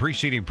expressed in the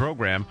preceding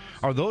program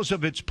are those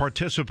of its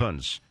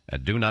participants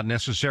and do not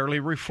necessarily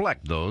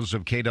reflect those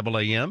of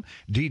KAAM,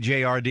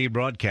 DJRD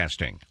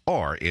Broadcasting,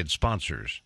 or its sponsors.